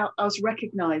is about us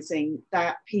recognizing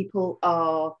that people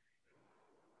are,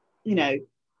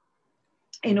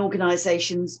 in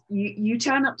organizations, you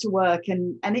turn up to work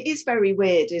and it is very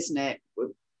weird, isn't it?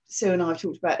 Sue and I have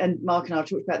talked about, and Mark and I have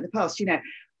talked about in the past,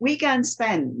 we go and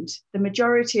spend the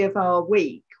majority of our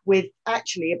week with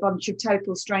actually a bunch of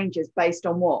total strangers based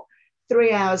on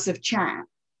 3 hours of chat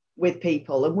with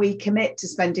people. And we commit to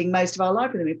spending most of our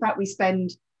life with them. In fact, we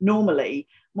spend normally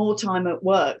more time at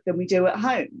work than we do at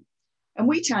home. And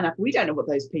we turn up, we don't know what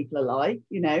those people are like,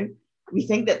 we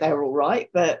think that they're all right,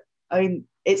 but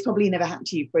it's probably never happened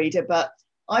to you, Frida, but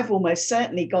I've almost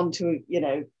certainly gone to,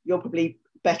 you're probably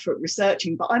better at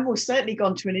researching, but I'm almost certainly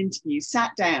gone to an interview,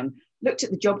 sat down, looked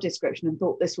at the job description and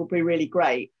thought this will be really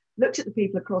great, looked at the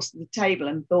people across the table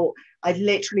and thought I'd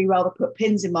literally rather put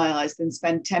pins in my eyes than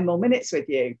spend 10 more minutes with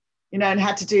you, and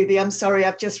had to do I'm sorry,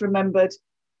 I've just remembered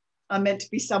I'm meant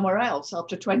to be somewhere else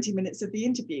after 20 minutes of the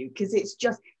interview, because it's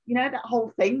just, that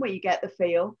whole thing where you get the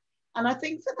feel. And I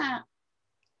think for that,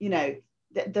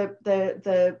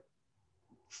 the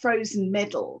frozen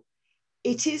middle,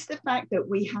 it is the fact that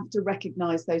we have to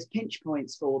recognize those pinch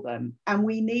points for them, and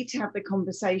we need to have the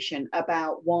conversation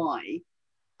about why,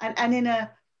 and in a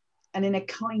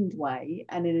kind way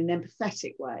and in an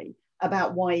empathetic way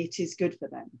about why it is good for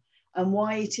them, and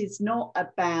why it is not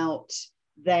about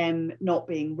them not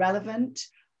being relevant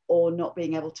or not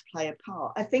being able to play a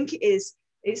part. I think it's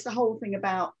the whole thing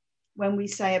about when we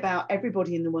say about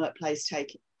everybody in the workplace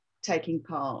taking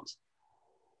part.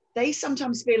 They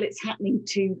sometimes feel it's happening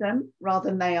to them rather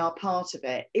than they are part of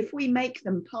it. If we make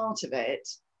them part of it,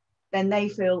 then they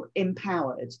feel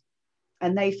empowered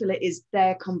and they feel it is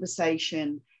their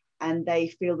conversation, and they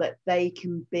feel that they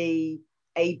can be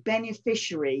a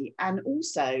beneficiary and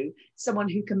also someone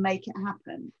who can make it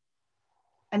happen.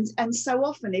 And so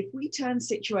often, if we turn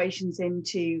situations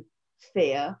into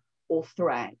fear or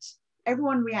threat,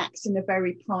 everyone reacts in a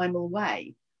very primal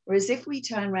way. Whereas if we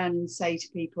turn around and say to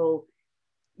people,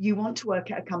 you want to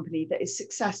work at a company that is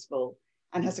successful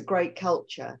and has a great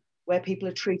culture where people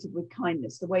are treated with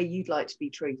kindness, the way you'd like to be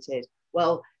treated.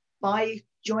 Well, by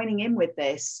joining in with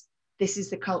this is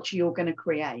the culture you're going to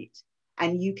create,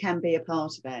 and you can be a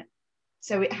part of it.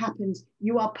 So it happens,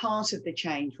 you are part of the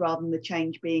change rather than the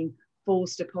change being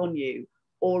forced upon you,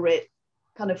 or it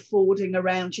kind of forwarding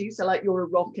around you. So like you're a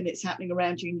rock and it's happening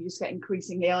around you and you just get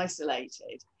increasingly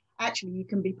isolated. Actually, you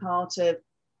can be part of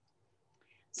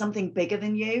something bigger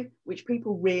than you, which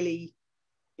people really,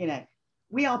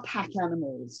 we are pack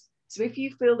animals. So if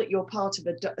you feel that you're part of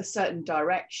a certain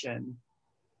direction,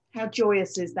 how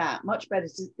joyous is that? Much better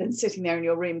than sitting there in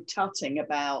your room tutting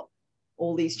about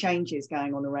all these changes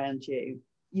going on around you.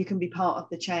 You can be part of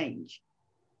the change.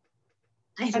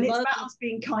 And it's about us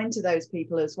being kind to those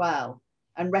people as well,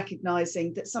 and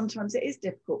recognizing that sometimes it is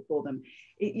difficult for them.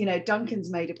 You know, Duncan's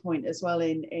made a point as well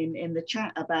in the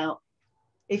chat about,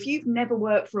 if you've never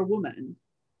worked for a woman,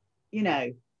 you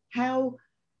know, how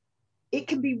it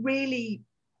can be really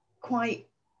quite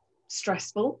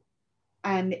stressful,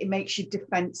 and it makes you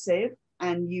defensive,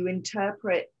 and you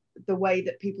interpret the way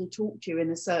that people talk to you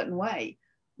in a certain way,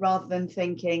 rather than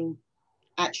thinking,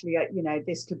 actually, you know,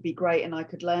 this could be great and I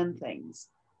could learn things.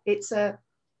 It's a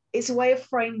way of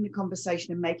framing the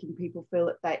conversation and making people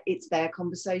feel that it's their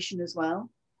conversation as well.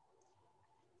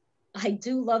 I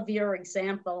do love your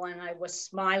example, and I was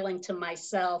smiling to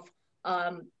myself.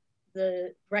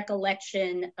 The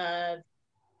recollection of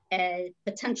a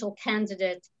potential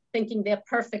candidate thinking they're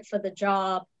perfect for the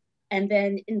job, and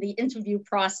then in the interview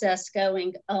process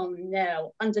going, oh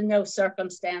no, under no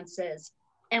circumstances.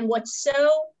 And what's so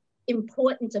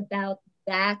important about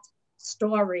that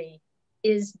story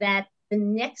is that the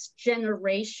next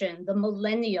generation, the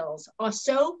millennials, are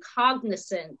so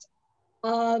cognizant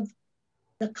of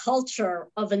the culture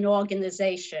of an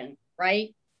organization,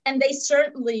 right? And they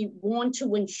certainly want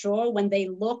to ensure, when they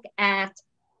look at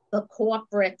the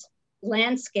corporate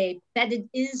landscape, that it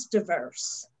is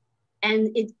diverse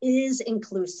and it is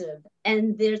inclusive,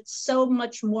 and there's so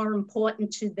much more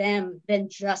important to them than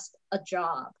just a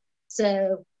job.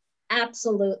 So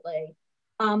absolutely.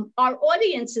 Our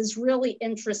audience is really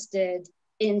interested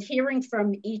in hearing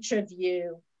from each of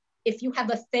you. If you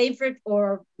have a favorite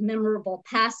or memorable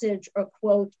passage or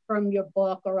quote from your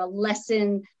book, or a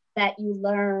lesson that you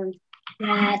learned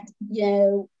that, you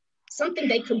know, something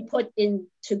they can put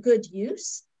into good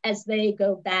use as they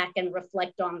go back and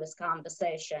reflect on this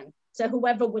conversation. So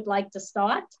whoever would like to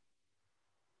start.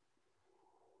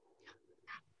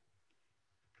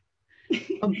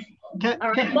 All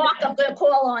right, Mark, I'm going to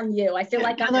call on you. I feel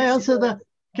like can I answer the?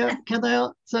 Can I?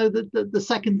 So the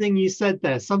second thing you said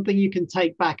there, something you can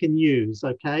take back and use,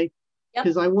 okay?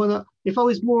 Because I want to. If I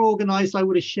was more organized, I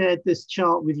would have shared this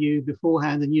chart with you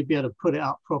beforehand, and you'd be able to put it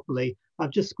up properly.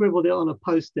 I've just scribbled it on a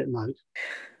post-it note.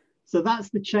 So that's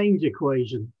the change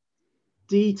equation.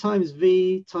 D times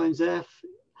V times F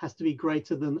has to be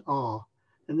greater than R,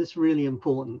 and this is really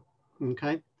important.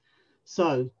 Okay.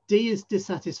 So D is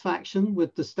dissatisfaction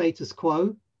with the status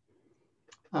quo.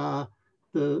 The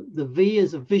V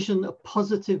is a vision, a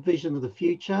positive vision of the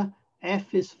future.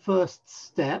 F is first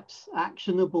steps,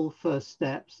 actionable first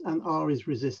steps, and R is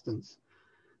resistance.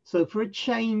 So for a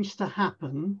change to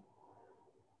happen,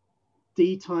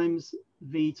 D times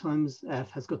V times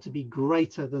F has got to be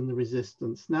greater than the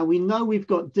resistance. Now we know we've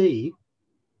got D,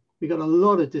 we've got a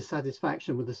lot of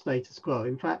dissatisfaction with the status quo.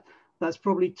 In fact, that's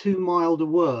probably too mild a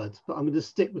word, but I'm going to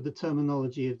stick with the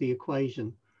terminology of the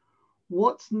equation.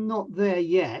 What's not there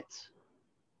yet,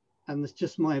 and that's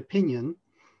just my opinion,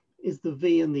 is the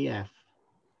V and the F.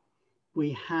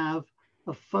 We have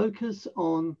a focus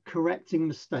on correcting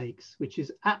mistakes, which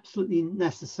is absolutely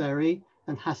necessary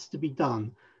and has to be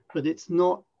done, but it's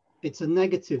not, it's a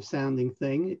negative sounding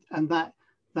thing, and that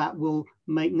will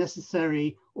make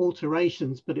necessary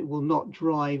alterations, but it will not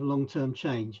drive long-term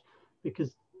change,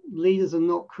 because leaders are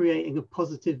not creating a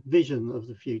positive vision of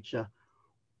the future.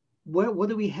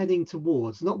 What are we heading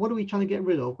towards? Not what are we trying to get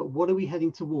rid of, but what are we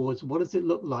heading towards? What does it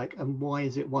look like, and why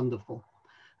is it wonderful?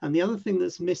 And the other thing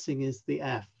that's missing is the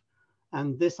F.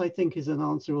 And this, I think, is an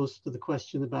answer also to the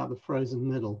question about the frozen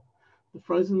middle. The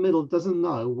frozen middle doesn't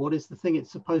know what is the thing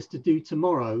it's supposed to do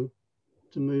tomorrow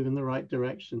to move in the right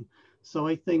direction. So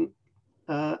I think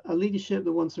a leadership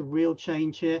that wants a real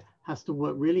change here has to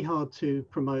work really hard to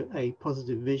promote a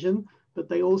positive vision, but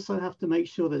they also have to make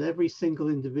sure that every single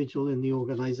individual in the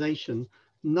organization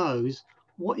knows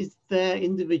what is their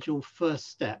individual first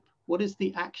step. What is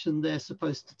the action they're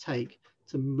supposed to take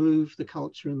to move the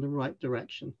culture in the right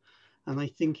direction? And I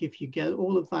think if you get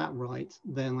all of that right,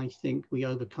 then I think we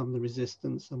overcome the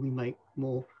resistance and we make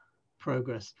more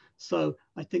progress. So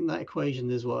I think that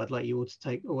equation is what I'd like you all to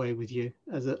take away with you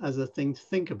as a thing to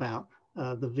think about,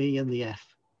 the V and the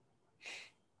F.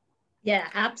 Yeah,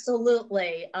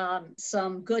 absolutely.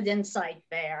 Some good insight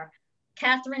there.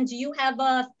 Catherine, do you have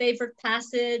a favorite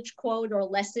passage, quote, or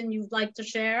lesson you'd like to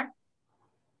share?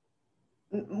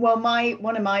 Well,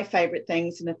 one of my favorite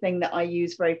things, and a thing that I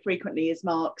use very frequently, is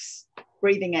Mark's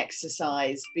breathing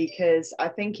exercise, because I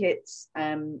think it's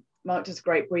Mark does a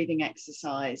great breathing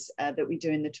exercise that we do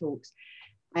in the talks,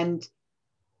 and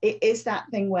it is that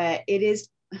thing where it is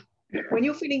when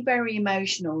you're feeling very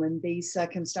emotional, and these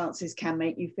circumstances can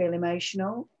make you feel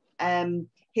emotional,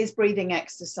 his breathing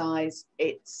exercise,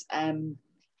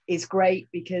 is great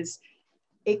because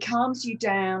it calms you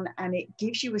down and it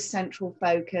gives you a central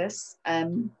focus.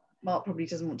 Mark probably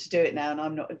doesn't want to do it now, and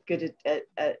I'm not as good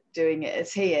at doing it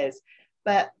as he is,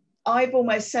 but I've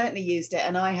almost certainly used it,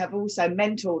 and I have also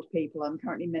mentored people. I'm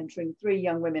currently mentoring 3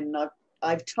 young women, and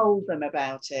I've told them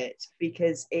about it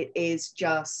because it is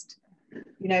just,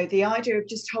 you know, the idea of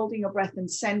just holding your breath and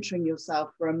centering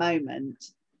yourself for a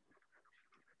moment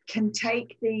can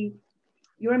take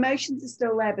your emotions are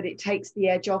still there, but it takes the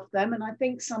edge off them. And I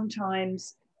think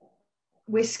sometimes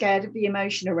we're scared of the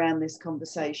emotion around this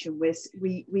conversation.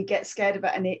 We get scared of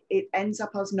it, and it ends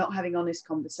up us not having honest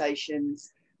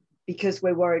conversations because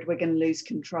we're worried we're going to lose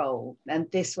control. And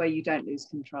this way you don't lose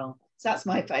control. So that's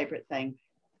my favorite thing.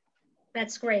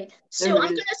 That's great. So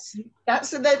I'm going to... That's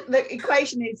the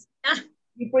equation is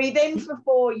you breathe in for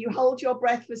 4, you hold your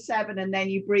breath for 7, and then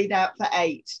you breathe out for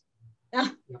 8.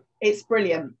 It's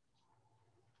brilliant.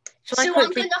 So I'm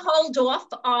going to hold off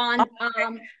on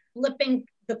flipping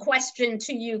the question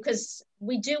to you, because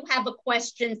we do have a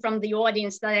question from the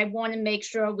audience that I want to make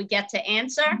sure we get to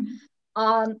answer.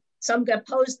 So I'm going to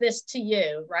pose this to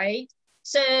you, right?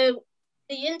 So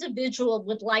the individual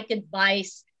would like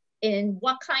advice in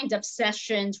what kind of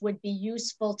sessions would be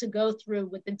useful to go through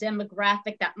with the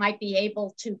demographic that might be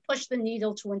able to push the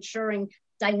needle to ensuring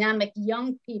dynamic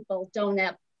young people don't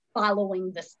have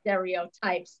following the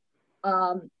stereotypes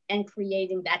and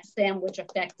creating that sandwich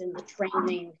effect in the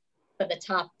training for the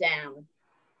top down.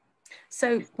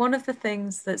 So one of the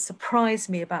things that surprised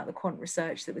me about the quant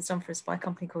research that was done for us by a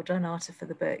company called Donata for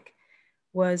the book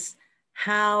was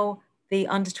how the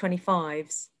under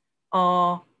 25s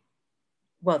are,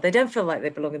 well, they don't feel like they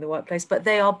belong in the workplace, but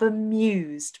they are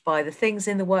bemused by the things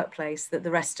in the workplace that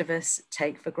the rest of us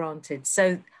take for granted.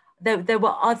 So there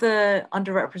were other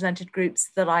underrepresented groups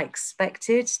that I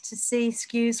expected to see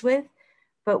skews with,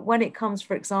 but when it comes,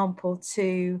 for example,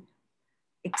 to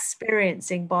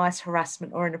experiencing bias,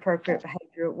 harassment, or inappropriate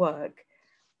behavior at work,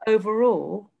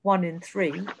 overall, 1 in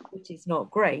 3, which is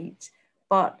not great,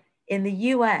 but in the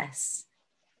US,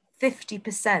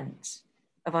 50%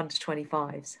 of under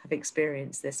 25s have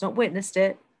experienced this, not witnessed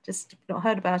it, just not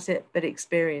heard about it, but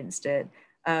experienced it.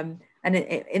 And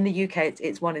in the UK,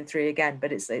 it's 1 in 3 again,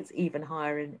 but it's even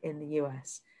higher in the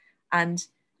US. And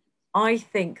I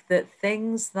think that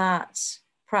things that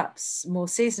perhaps more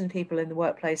seasoned people in the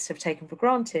workplace have taken for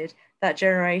granted, that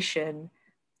generation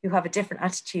who have a different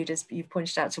attitude, as you've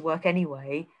pointed out, to work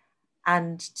anyway,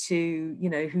 and to, you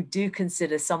know, who do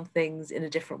consider some things in a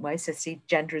different way, so see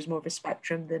gender as more of a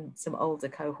spectrum than some older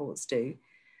cohorts do,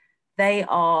 they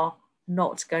are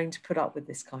not going to put up with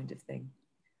this kind of thing.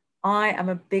 I am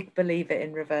a big believer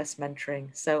in reverse mentoring.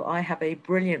 So I have a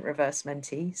brilliant reverse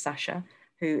mentee, Sasha,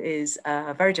 who is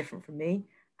very different from me.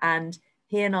 And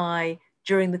he and I,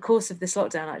 during the course of this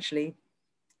lockdown, actually,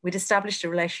 we'd established a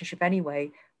relationship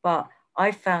anyway, but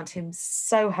I found him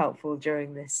so helpful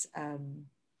during this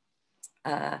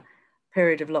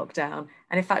period of lockdown.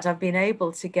 And in fact, I've been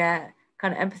able to get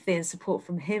kind of empathy and support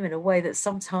from him in a way that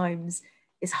sometimes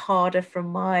is harder from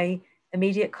my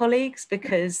immediate colleagues,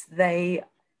 because they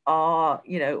are,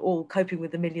 you know, all coping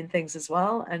with a million things as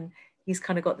well. And he's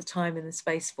kind of got the time and the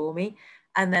space for me.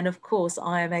 And then, of course,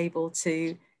 I am able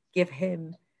to give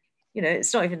him, you know,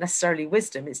 it's not even necessarily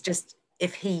wisdom. It's just,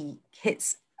 if he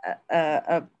hits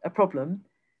a problem,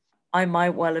 I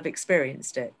might well have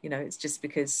experienced it. You know, it's just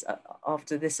because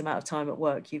after this amount of time at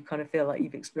work, you kind of feel like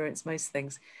you've experienced most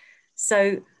things.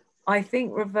 So I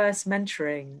think reverse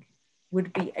mentoring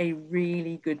would be a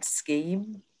really good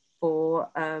scheme for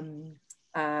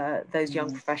those young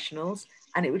professionals.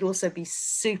 And it would also be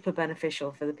super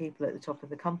beneficial for the people at the top of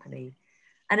the company.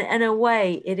 And in a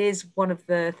way, it is one of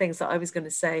the things that I was going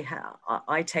to say, how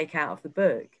I take out of the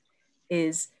book,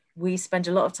 is we spend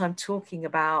a lot of time talking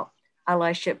about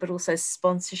allyship, but also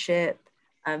sponsorship,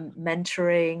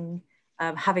 mentoring,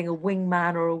 having a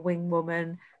wingman or a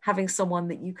wingwoman, having someone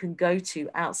that you can go to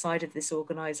outside of this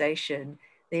organization,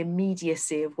 the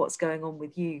immediacy of what's going on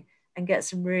with you, and get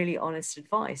some really honest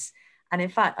advice. And in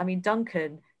fact, I mean,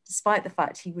 Duncan, despite the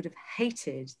fact he would have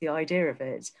hated the idea of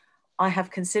it, I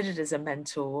have considered as a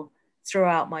mentor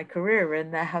throughout my career.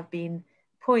 And there have been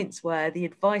points where the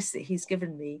advice that he's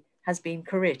given me has been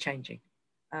career changing.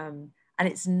 And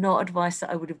it's not advice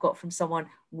that I would have got from someone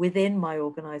within my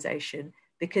organization,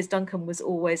 because Duncan was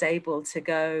always able to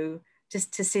go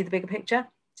just to see the bigger picture,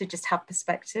 to just have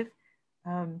perspective.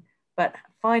 But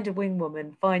find a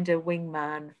wingwoman, find a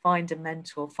wingman, find a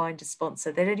mentor, find a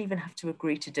sponsor. They don't even have to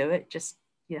agree to do it. Just,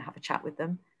 you know, have a chat with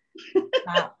them.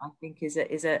 That I think is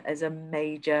a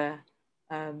major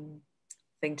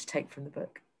thing to take from the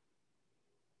book.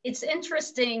 It's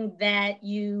interesting that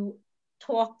you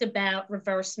talked about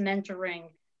reverse mentoring.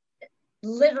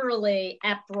 Literally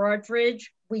at Broadridge,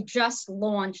 we just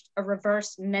launched a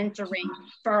reverse mentoring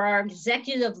for our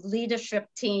executive leadership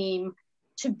team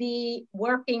to be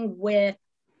working with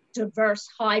diverse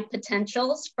high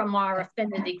potentials from our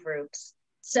affinity groups.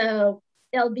 So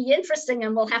it'll be interesting,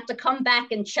 and we'll have to come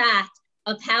back and chat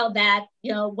of how that,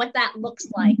 what that looks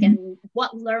like and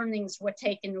what learnings were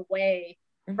taken away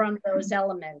from those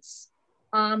elements.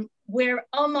 We're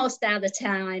almost out of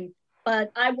time,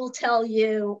 but I will tell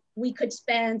you, we could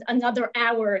spend another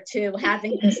hour or two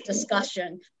having this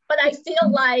discussion. But I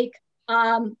feel like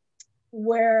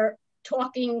we're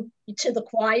talking to the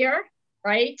choir,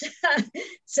 right?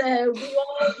 So we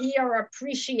all here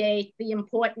appreciate the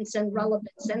importance and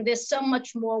relevance, and there's so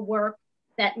much more work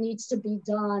that needs to be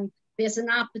done. There's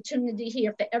an opportunity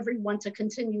here for everyone to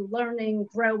continue learning,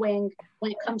 growing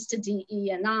when it comes to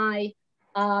DE&I.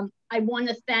 I want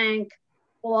to thank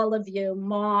all of you,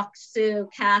 Mark, Sue,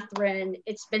 Catherine.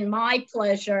 It's been my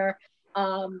pleasure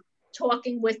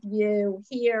talking with you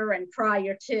here and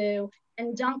prior to.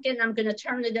 And Duncan, I'm going to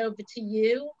turn it over to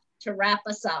you to wrap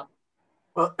us up.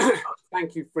 Well,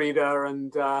 thank you, Frida,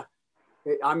 and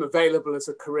I'm available as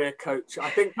a career coach. I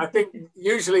think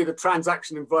usually the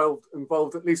transaction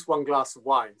involved at least one glass of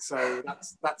wine, so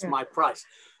that's my price.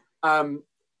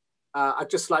 I'd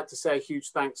just like to say a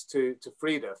huge thanks to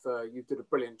Frida for you did a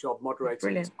brilliant job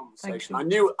moderating this conversation. I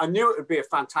knew it would be a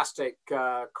fantastic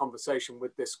conversation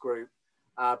with this group,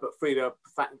 but Frida,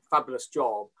 fabulous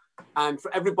job. And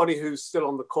for everybody who's still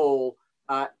on the call,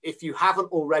 if you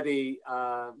haven't already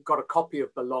got a copy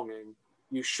of Belonging,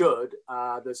 you should.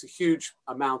 There's a huge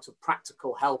amount of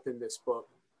practical help in this book,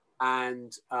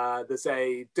 and there's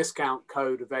a discount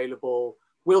code available.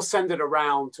 We'll send it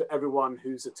around to everyone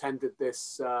who's attended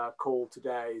this call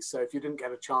today. So if you didn't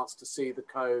get a chance to see the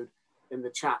code in the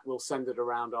chat, we'll send it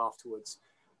around afterwards.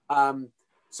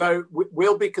 So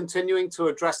we'll be continuing to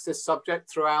address this subject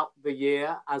throughout the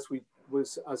year as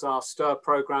our STIR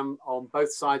program on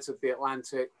both sides of the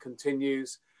Atlantic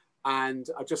continues. And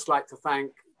I'd just like to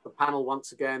thank the panel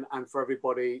once again and for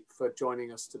everybody for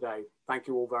joining us today. Thank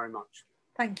you all very much.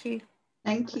 Thank you.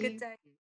 Thank you. Good day.